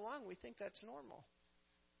it so long, we think that's normal.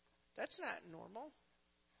 That's not normal.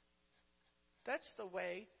 That's the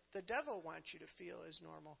way the devil wants you to feel is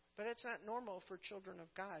normal. But it's not normal for children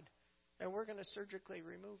of God. And we're going to surgically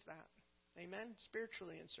remove that. Amen?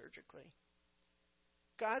 Spiritually and surgically.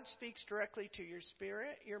 God speaks directly to your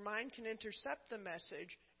spirit. Your mind can intercept the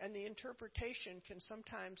message, and the interpretation can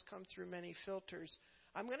sometimes come through many filters.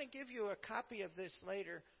 I'm going to give you a copy of this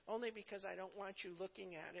later, only because I don't want you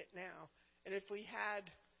looking at it now. And if we had,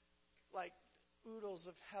 like, oodles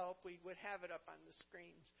of help, we would have it up on the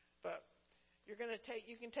screens. But you can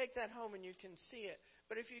take that home and you can see it.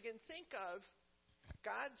 But if you can think of,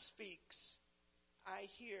 God speaks, I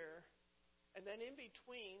hear, and then in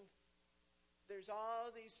between, there's all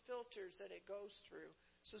these filters that it goes through.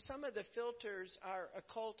 So some of the filters are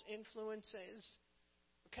occult influences,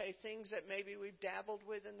 okay, things that maybe we've dabbled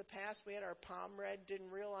with in the past. We had our palm read, didn't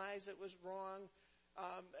realize it was wrong.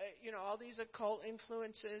 All these occult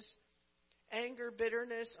influences. Anger,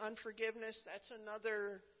 bitterness, unforgiveness, that's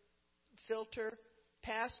another filter.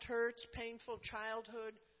 Past hurts, painful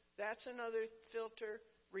childhood, that's another filter.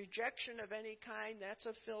 Rejection of any kind, that's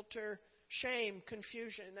a filter. Shame,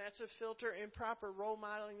 confusion, that's a filter. Improper role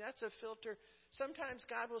modeling, that's a filter. Sometimes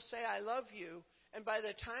God will say, I love you, and by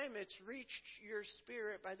the time it's reached your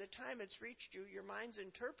spirit, by the time it's reached you, your mind's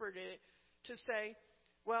interpreted it to say,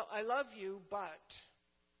 well, I love you, but.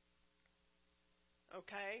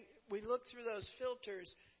 Okay? We look through those filters.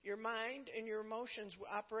 Your mind and your emotions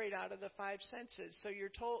operate out of the five senses. So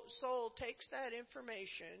your soul takes that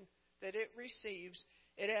information that it receives,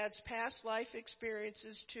 it adds past life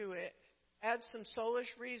experiences to it, adds some soulish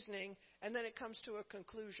reasoning, and then it comes to a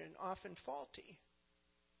conclusion, often faulty.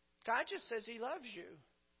 God just says He loves you.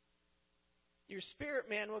 Your spirit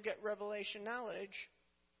man will get revelation knowledge,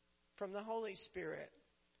 from the Holy Spirit.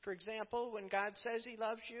 For example, when God says He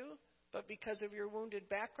loves you, but because of your wounded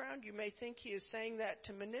background, you may think He is saying that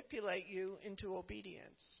to manipulate you into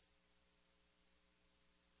obedience.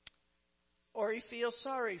 Or He feels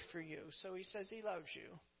sorry for you, so He says He loves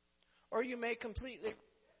you. Or you may completely,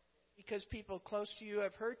 because people close to you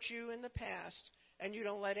have hurt you in the past, and you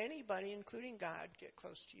don't let anybody, including God, get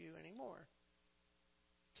close to you anymore.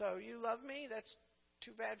 So you love me? That's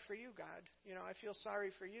too bad for you, God. I feel sorry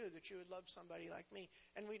for you that you would love somebody like me.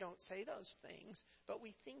 And we don't say those things, but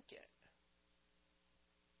we think it.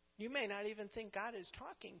 You may not even think God is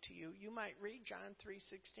talking to you. You might read John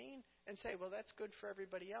 3:16 and say, well, that's good for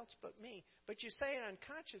everybody else but me. But you say it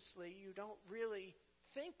unconsciously. You don't really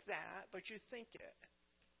think that, but you think it.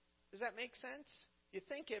 Does that make sense? You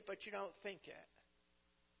think it, but you don't think it.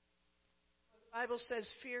 The Bible says,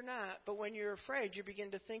 fear not, but when you're afraid, you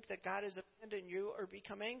begin to think that God has abandoned you or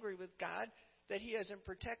become angry with God, that He hasn't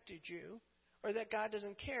protected you, or that God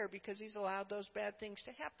doesn't care because He's allowed those bad things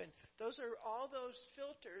to happen. Those are all those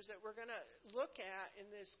filters that we're going to look at in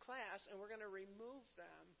this class, and we're going to remove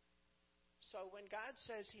them. So when God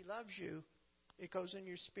says He loves you, it goes in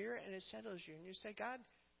your spirit and it settles you. And you say, God,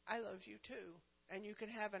 I love you too. And you can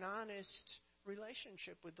have an honest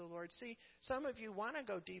relationship with the Lord. See, some of you want to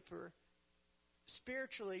go deeper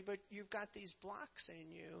spiritually, but you've got these blocks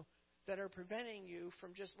in you that are preventing you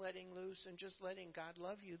from just letting loose and just letting God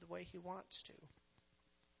love you the way He wants to.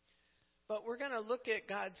 But we're going to look at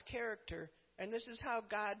God's character, and this is how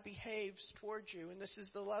God behaves towards you. And this is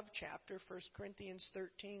the love chapter, 1 Corinthians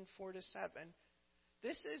 13, 4-7.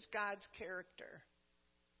 This is God's character.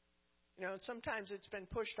 Sometimes it's been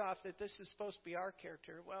pushed off that this is supposed to be our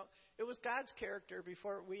character. Well, it was God's character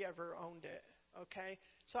before we ever owned it, okay?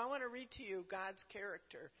 So I want to read to you God's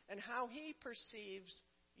character and how He perceives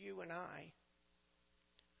you and I.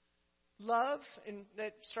 Love,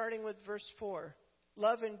 starting with verse 4,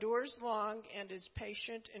 love endures long and is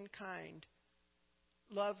patient and kind.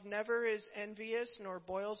 Love never is envious nor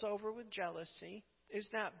boils over with jealousy, is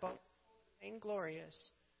not boastful or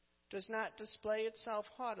vainglorious, does not display itself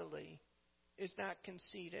haughtily, is not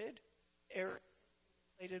conceited, arrogant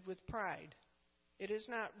with pride. It is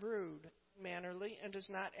not rude, mannerly, and does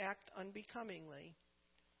not act unbecomingly.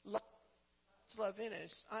 Love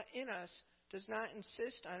in us does not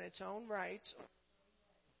insist on its own rights, or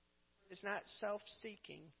is not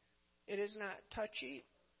self-seeking. It is not touchy,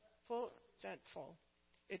 resentful.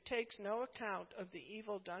 It takes no account of the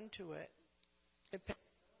evil done to it. It pays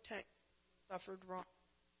no attention to suffered wrong.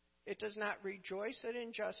 It does not rejoice at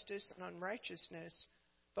injustice and unrighteousness,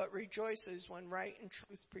 but rejoices when right and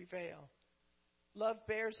truth prevail. Love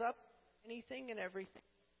bears up anything and everything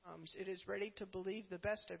that comes. It is ready to believe the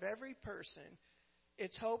best of every person.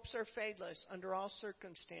 Its hopes are fadeless under all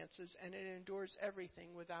circumstances, and it endures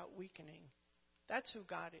everything without weakening. That's who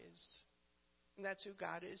God is. And that's who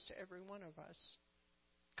God is to every one of us.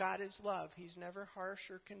 God is love. He's never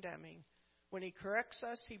harsh or condemning. When He corrects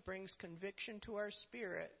us, He brings conviction to our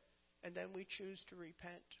spirit, and then we choose to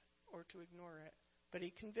repent or to ignore it. But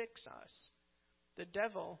He convicts us. The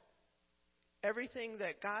devil, everything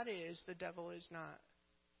that God is, the devil is not.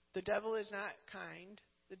 The devil is not kind.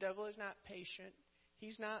 The devil is not patient.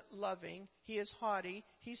 He's not loving. He is haughty.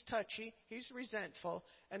 He's touchy. He's resentful.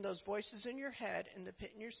 And those voices in your head and the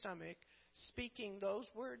pit in your stomach speaking those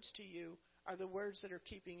words to you are the words that are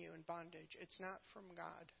keeping you in bondage. It's not from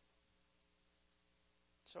God.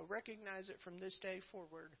 So recognize it from this day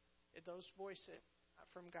forward. Those voices not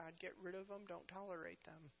from God. Get rid of them. Don't tolerate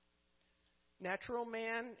them. Natural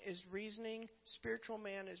man is reasoning. Spiritual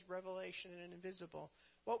man is revelation and invisible.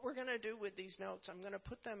 What we're going to do with these notes, I'm going to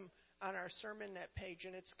put them on our sermon net page,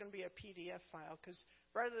 and it's going to be a PDF file, because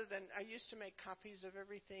rather than, I used to make copies of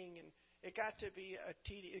everything, and it got to be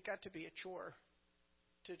a chore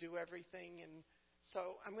to do everything, and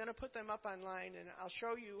so I'm going to put them up online, and I'll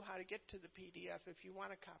show you how to get to the PDF. If you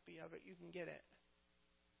want a copy of it, you can get it.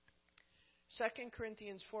 2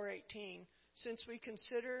 Corinthians 4:18, since we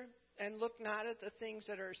consider and look not at the things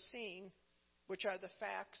that are seen, which are the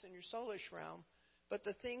facts in your soulish realm, but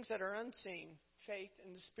the things that are unseen, faith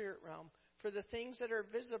in the spirit realm. For the things that are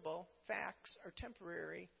visible, facts, are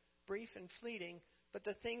temporary, brief and fleeting, but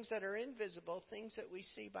the things that are invisible, things that we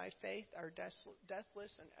see by faith, are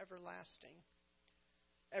deathless and everlasting.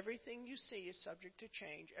 Everything you see is subject to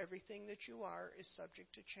change. Everything that you are is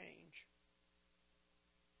subject to change.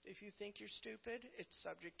 If you think you're stupid, it's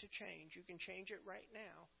subject to change. You can change it right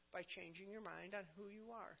now by changing your mind on who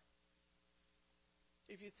you are.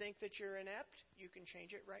 If you think that you're inept, you can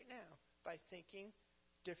change it right now by thinking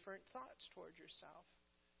different thoughts toward yourself.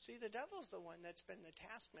 See, the devil's the one that's been the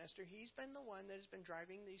taskmaster. He's been the one that has been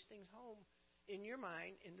driving these things home in your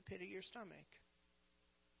mind, in the pit of your stomach.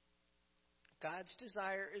 God's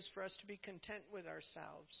desire is for us to be content with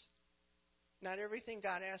ourselves. Not everything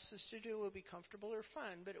God asks us to do will be comfortable or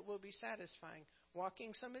fun, but it will be satisfying.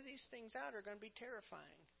 Walking some of these things out are going to be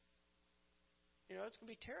terrifying. It's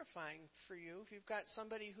going to be terrifying for you if you've got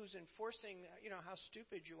somebody who's enforcing, how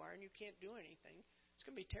stupid you are and you can't do anything. It's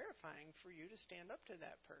going to be terrifying for you to stand up to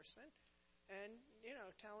that person and,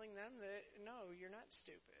 telling them that, no, you're not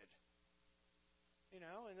stupid. And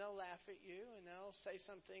they'll laugh at you and they'll say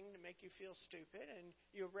something to make you feel stupid, and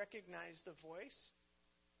you'll recognize the voice.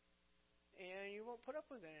 And you won't put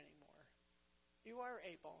up with it anymore. You are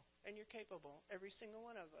able, and you're capable, every single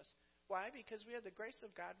one of us. Why? Because we have the grace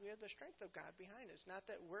of God, we have the strength of God behind us. Not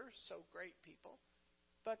that we're so great people,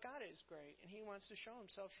 but God is great, and He wants to show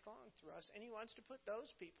Himself strong through us, and He wants to put those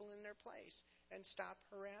people in their place and stop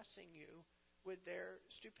harassing you with their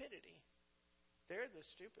stupidity. They're the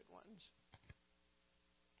stupid ones.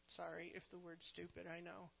 Sorry if the word's stupid, I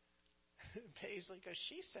know. Paisley, because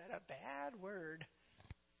she said a bad word.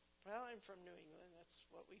 Well, I'm from New England. That's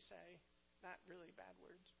what we say. Not really bad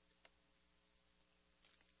words.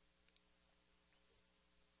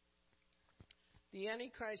 The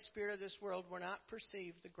Antichrist spirit of this world will not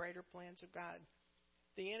perceive the greater plans of God.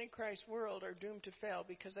 The Antichrist world are doomed to fail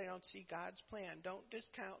because they don't see God's plan. Don't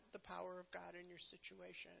discount the power of God in your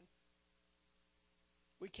situation.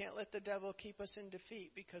 We can't let the devil keep us in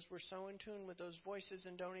defeat because we're so in tune with those voices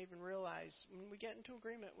and don't even realize when we get into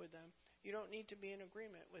agreement with them. You don't need to be in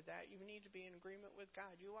agreement with that. You need to be in agreement with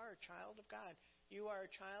God. You are a child of God. You are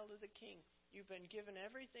a child of the King. You've been given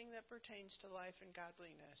everything that pertains to life and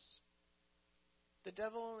godliness. The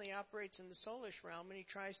devil only operates in the soulish realm, and he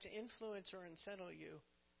tries to influence or unsettle you.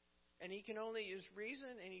 And he can only use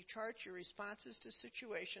reason, and he charts your responses to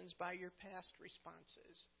situations by your past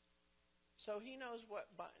responses. So he knows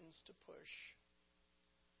what buttons to push.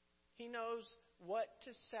 He knows what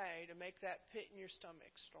to say to make that pit in your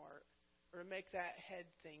stomach start. Or make that head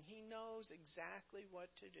thing. He knows exactly what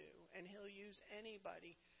to do, and he'll use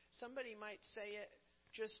anybody. Somebody might say it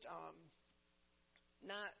just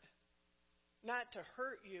not to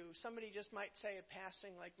hurt you. Somebody just might say a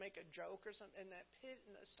passing, like make a joke or something, and that pit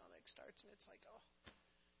in the stomach starts, and it's like, oh,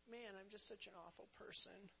 man, I'm just such an awful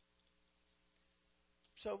person.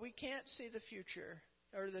 So we can't see the future,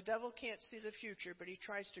 or the devil can't see the future, but he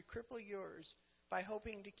tries to cripple yours by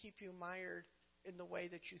hoping to keep you mired in the way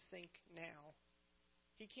that you think now.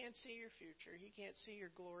 He can't see your future. He can't see your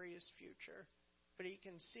glorious future. But he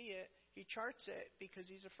can see it. He charts it because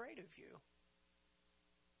he's afraid of you.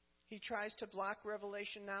 He tries to block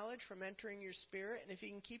revelation knowledge from entering your spirit. And if he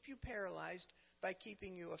can keep you paralyzed by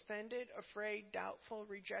keeping you offended, afraid, doubtful,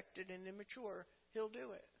 rejected, and immature, he'll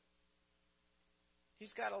do it.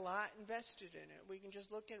 He's got a lot invested in it. We can just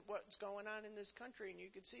look at what's going on in this country, and you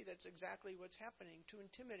can see that's exactly what's happening to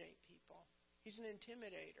intimidate people. He's an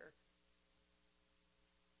intimidator.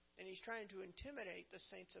 And he's trying to intimidate the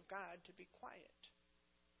saints of God to be quiet.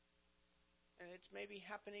 And it's maybe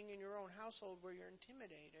happening in your own household where you're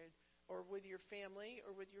intimidated, or with your family,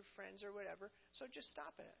 or with your friends, or whatever. So just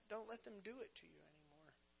stop it. Don't let them do it to you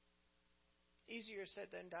anymore. Easier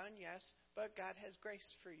said than done, yes, but God has grace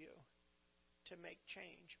for you to make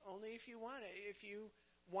change. Only if you want it. If you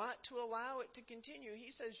want to allow it to continue,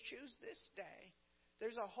 he says, choose this day.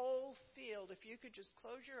 There's a whole field. If you could just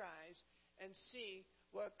close your eyes and see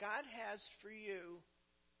what God has for you,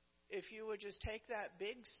 if you would just take that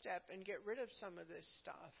big step and get rid of some of this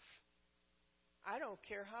stuff. I don't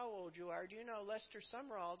care how old you are. Do you know Lester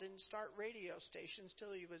Sumrall didn't start radio stations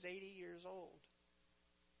till he was 80 years old?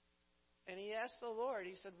 And he asked the Lord,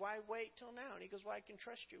 he said, why wait till now? And he goes, well, I can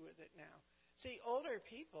trust you with it now. See, older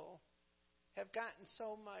people have gotten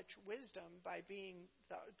so much wisdom by being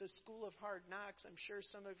the school of hard knocks. I'm sure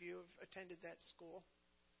some of you have attended that school.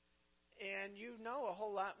 And you know a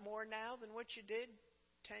whole lot more now than what you did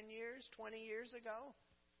 10 years, 20 years ago.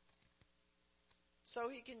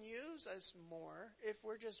 So he can use us more if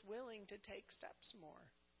we're just willing to take steps more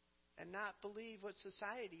and not believe what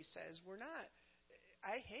society says.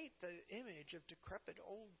 I hate the image of decrepit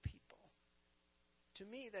old people. To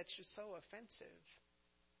me, that's just so offensive.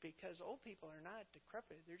 Because old people are not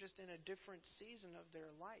decrepit. They're just in a different season of their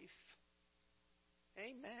life.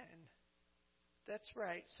 Amen. That's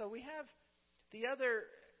right. So we have the other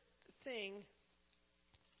thing.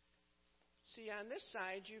 See, on this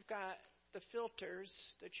side, you've got the filters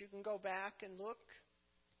that you can go back and look.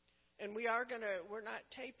 And we're not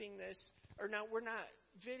taping this, or no, we're not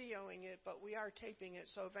videoing it, but we are taping it.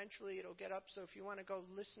 So eventually it'll get up. So if you want to go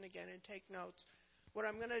listen again and take notes, what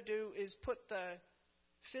I'm going to do is put the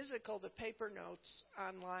paper notes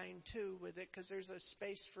online too with it, because there's a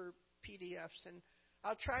space for PDFs, and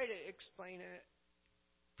I'll try to explain it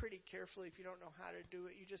pretty carefully. If you don't know how to do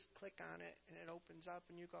it, you just click on it and it opens up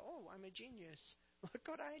and you go, oh, I'm a genius. Look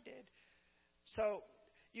what I did. So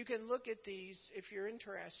you can look at these if you're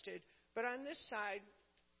interested. But on this side,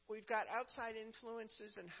 we've got outside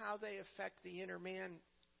influences and how they affect the inner man.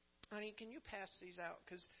 Honey, can you pass these out?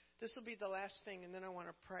 Because this will be the last thing, and then I want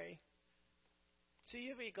to pray. So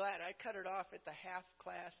you'll be glad I cut it off at the half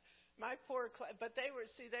class. My poor class, but they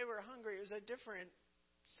were hungry. It was a different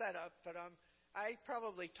setup, but I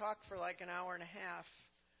probably talked for like an hour and a half.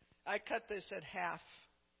 I cut this at half.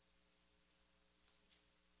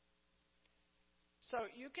 So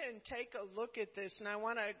you can take a look at this, and I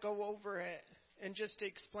want to go over it and just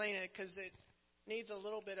explain it because it needs a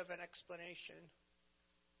little bit of an explanation.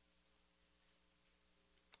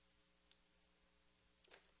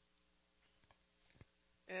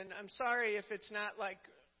 And I'm sorry if it's not like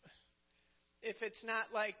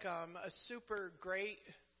a super great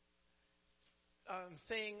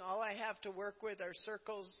thing. All I have to work with are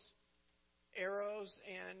circles, arrows,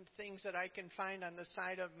 and things that I can find on the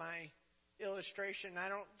side of my illustration. I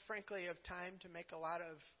don't, frankly, have time to make a lot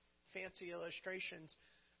of fancy illustrations.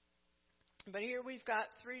 But here we've got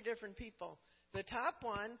three different people. The top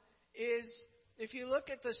one is, if you look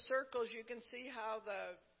at the circles, you can see how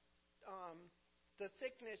the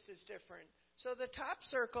thickness is different. So the top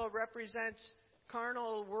circle represents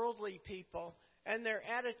carnal, worldly people and their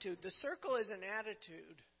attitude. The circle is an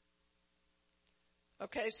attitude.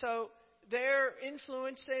 Okay, so their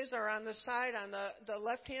influences are on the side, on the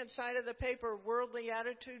left-hand side of the paper: worldly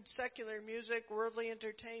attitude, secular music, worldly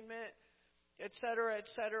entertainment, etc.,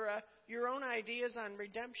 etc. Your own ideas on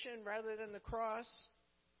redemption rather than the cross.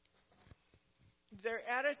 Their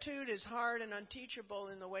attitude is hard and unteachable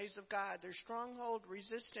in the ways of God. They're stronghold,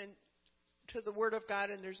 resistant to the Word of God,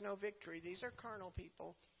 and there's no victory. These are carnal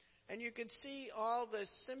people. And you can see all the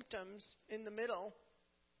symptoms in the middle: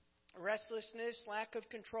 restlessness, lack of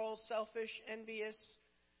control, selfish, envious.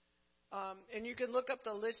 And you can look up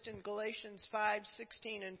the list in Galatians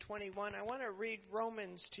 5:16 and 21. I want to read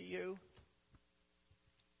Romans to you.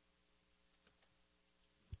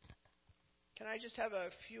 Can I just have a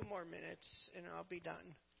few more minutes and I'll be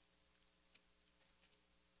done?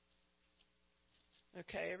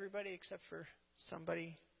 Okay, everybody except for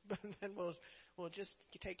somebody, but then we'll just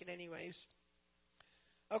take it anyways.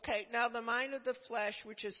 Okay, now the mind of the flesh,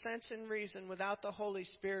 which is sense and reason, without the Holy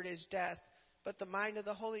Spirit is death, but the mind of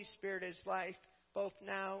the Holy Spirit is life, both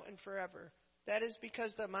now and forever. That is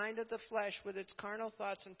because the mind of the flesh, with its carnal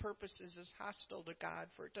thoughts and purposes, is hostile to God,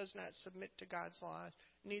 for it does not submit to God's laws,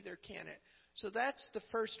 neither can it. So that's the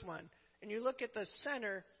first one. And you look at the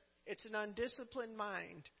center, it's an undisciplined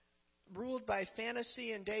mind, ruled by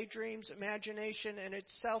fantasy and daydreams, imagination, and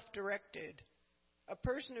it's self-directed. A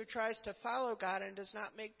person who tries to follow God and does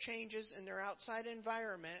not make changes in their outside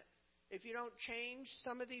environment, if you don't change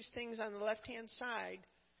some of these things on the left-hand side,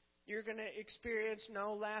 you're going to experience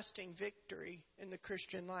no lasting victory in the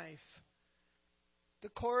Christian life. The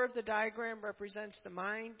core of the diagram represents the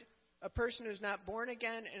mind, a person who's not born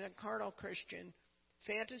again, and a carnal Christian.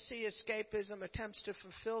 Fantasy, escapism attempts to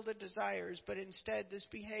fulfill the desires, but instead this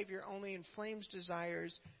behavior only inflames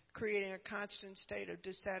desires, creating a constant state of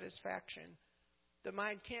dissatisfaction. The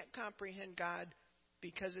mind can't comprehend God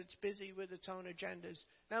because it's busy with its own agendas.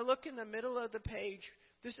 Now look in the middle of the page.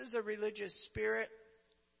 This is a religious spirit.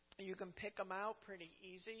 You can pick them out pretty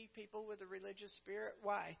easy, people with a religious spirit.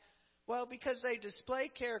 Why? Well, because they display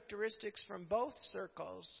characteristics from both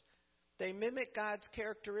circles. They mimic God's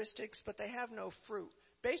characteristics, but they have no fruit.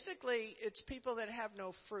 Basically, it's people that have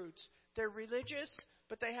no fruits. They're religious,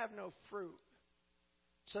 but they have no fruit.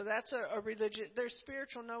 So that's a religious. They're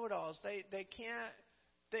spiritual know-it-alls. They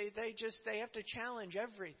have to challenge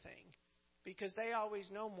everything because they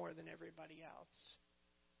always know more than everybody else.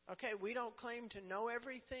 Okay, we don't claim to know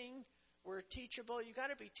everything. We're teachable. You got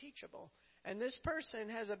to be teachable. And this person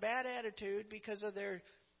has a bad attitude because of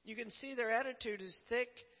you can see their attitude is thick,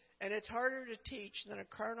 and it's harder to teach than a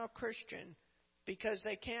carnal Christian because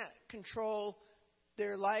they can't control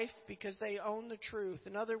their life because they own the truth.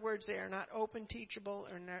 In other words, they are not open, teachable,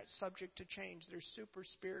 or not subject to change. They're super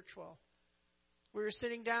spiritual. We were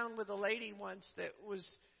sitting down with a lady once that was,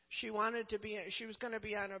 she was going to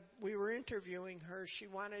be we were interviewing her. She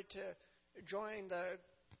wanted to join the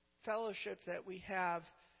fellowship that we have.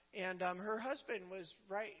 And her husband was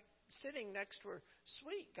sitting next to her,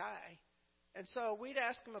 sweet guy. And so we'd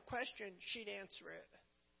ask him a question, she'd answer it.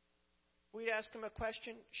 We'd ask him a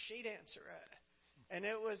question, she'd answer it. And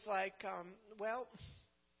it was like,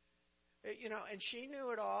 and she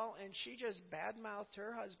knew it all, and she just badmouthed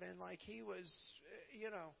her husband like he was,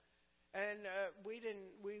 and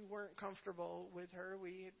we weren't comfortable with her.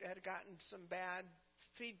 We had gotten some bad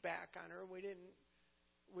feedback on her. We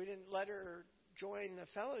didn't let her join the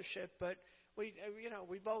fellowship, but we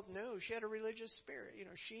both knew she had a religious spirit.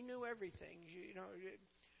 She knew everything.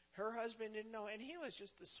 Her husband didn't know, and he was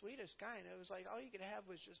just the sweetest guy. And it was like all you could have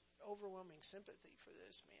was just overwhelming sympathy for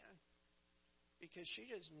this man, because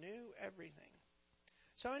she just knew everything.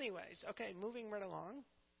 So, anyways, okay, moving right along.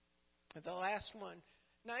 The last one,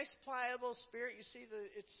 nice pliable spirit. You see,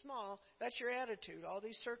 it's small. That's your attitude. All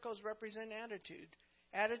these circles represent attitude.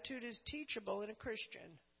 Attitude is teachable in a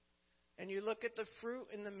Christian. And you look at the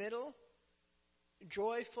fruit in the middle,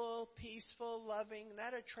 joyful, peaceful, loving,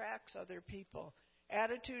 that attracts other people.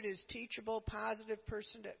 Attitude is teachable, positive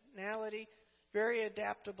personality, very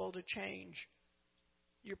adaptable to change.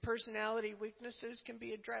 Your personality weaknesses can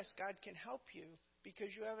be addressed. God can help you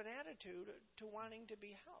because you have an attitude to wanting to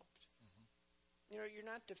be helped. Mm-hmm. You're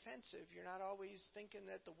not defensive. You're not always thinking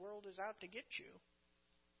that the world is out to get you.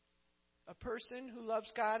 A person who loves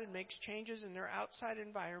God and makes changes in their outside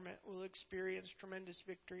environment will experience tremendous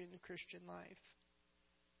victory in the Christian life.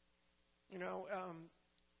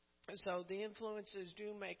 So the influences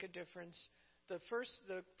do make a difference.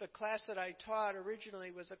 The class that I taught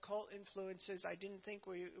originally was occult influences. I didn't think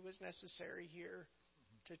it was necessary here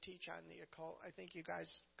to teach on the occult. I think you guys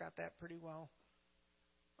got that pretty well.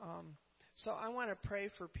 So I want to pray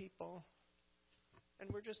for people. And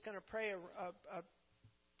we're just going to pray a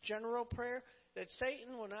general prayer that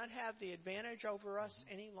Satan will not have the advantage over us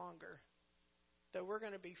any longer. That we're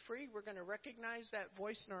going to be free. We're going to recognize that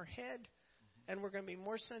voice in our head. And we're going to be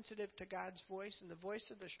more sensitive to God's voice. And the voice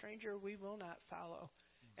of the stranger we will not follow.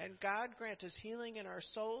 And God grant us healing in our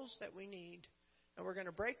souls that we need. And we're going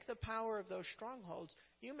to break the power of those strongholds.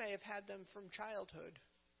 You may have had them from childhood.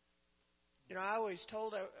 I always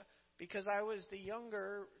told, because I was the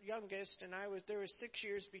youngest, and there was 6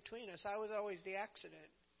 years between us, I was always the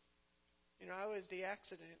accident. I was the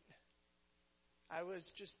accident. I was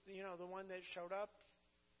just, the one that showed up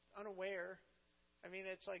unaware. I mean,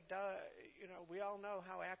 it's like, duh, we all know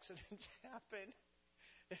how accidents happen.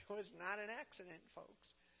 It was not an accident, folks.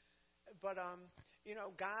 But,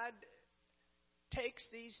 God takes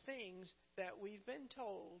these things that we've been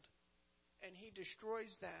told, and He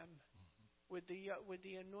destroys them with the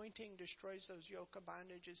anointing, destroys those yoke of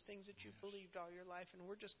bondages, things that you've believed all your life. And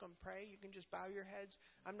we're just going to pray. You can just bow your heads.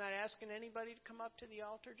 I'm not asking anybody to come up to the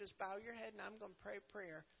altar. Just bow your head, and I'm going to pray a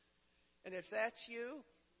prayer. And if that's you,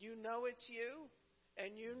 you know it's you.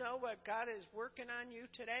 And you know what God is working on you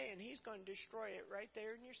today, and He's going to destroy it right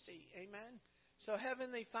there in your seat. Amen? So,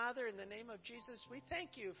 Heavenly Father, in the name of Jesus, we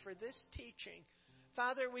thank You for this teaching.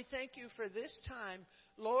 Father, we thank You for this time.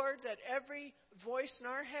 Lord, that every voice in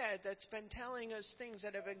our head that's been telling us things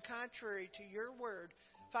that have been contrary to Your word,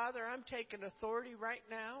 Father, I'm taking authority right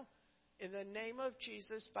now in the name of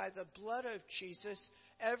Jesus, by the blood of Jesus,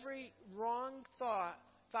 every wrong thought,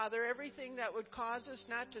 Father, everything that would cause us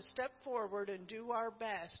not to step forward and do our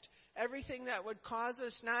best, everything that would cause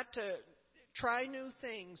us not to try new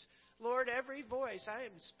things, Lord, every voice I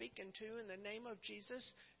am speaking to in the name of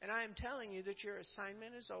Jesus, and I am telling you that your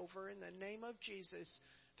assignment is over in the name of Jesus.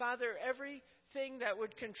 Father, everything that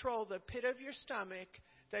would control the pit of your stomach,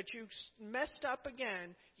 that you messed up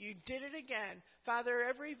again, you did it again. Father,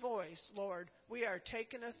 every voice, Lord, we are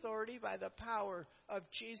taking authority by the power of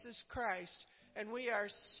Jesus Christ. And we are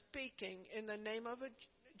speaking in the name of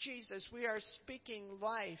Jesus. We are speaking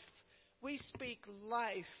life. We speak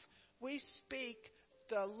life. We speak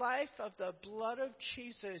the life of the blood of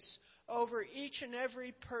Jesus over each and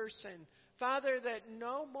every person. Father, that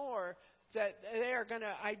no more that they are going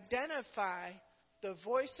to identify the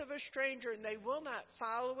voice of a stranger and they will not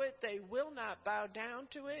follow it. They will not bow down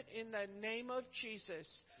to it in the name of Jesus.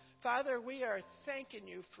 Father, we are thanking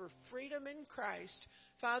You for freedom in Christ.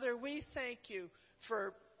 Father, we thank You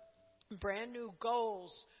for brand new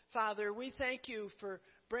goals. Father, we thank You for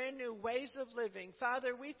brand new ways of living.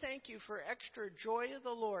 Father, we thank You for extra joy of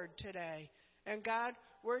the Lord today. And God,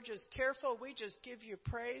 we're just careful. We just give You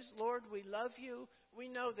praise. Lord, we love You. We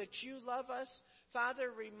know that You love us.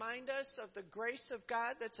 Father, remind us of the grace of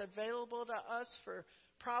God that's available to us for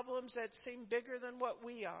problems that seem bigger than what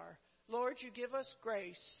we are. Lord, You give us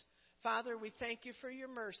grace. Father, we thank You for Your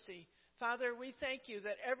mercy. Father, we thank You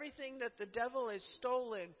that everything that the devil has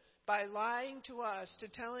stolen by lying to us, to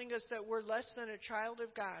telling us that we're less than a child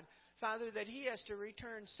of God, Father, that He has to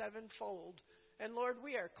return sevenfold. And Lord,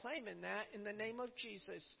 we are claiming that in the name of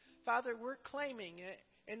Jesus. Father, we're claiming it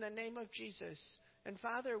in the name of Jesus. And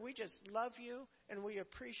Father, we just love you and we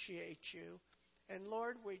appreciate you. And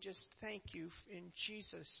Lord, we just thank you in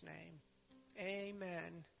Jesus' name.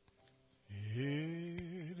 Amen.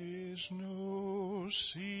 It is no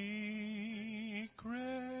secret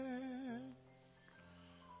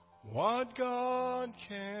what God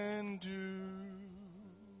can do.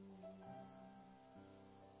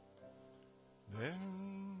 Then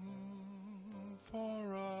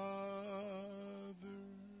for others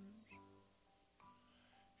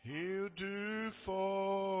He'll do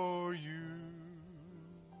for you.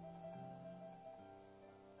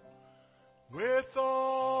 With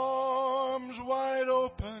arms wide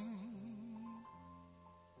open,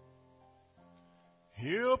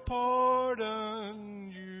 He'll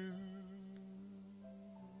pardon you.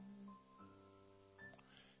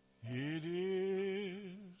 It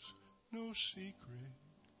is no secret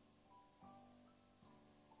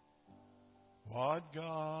what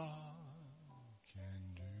God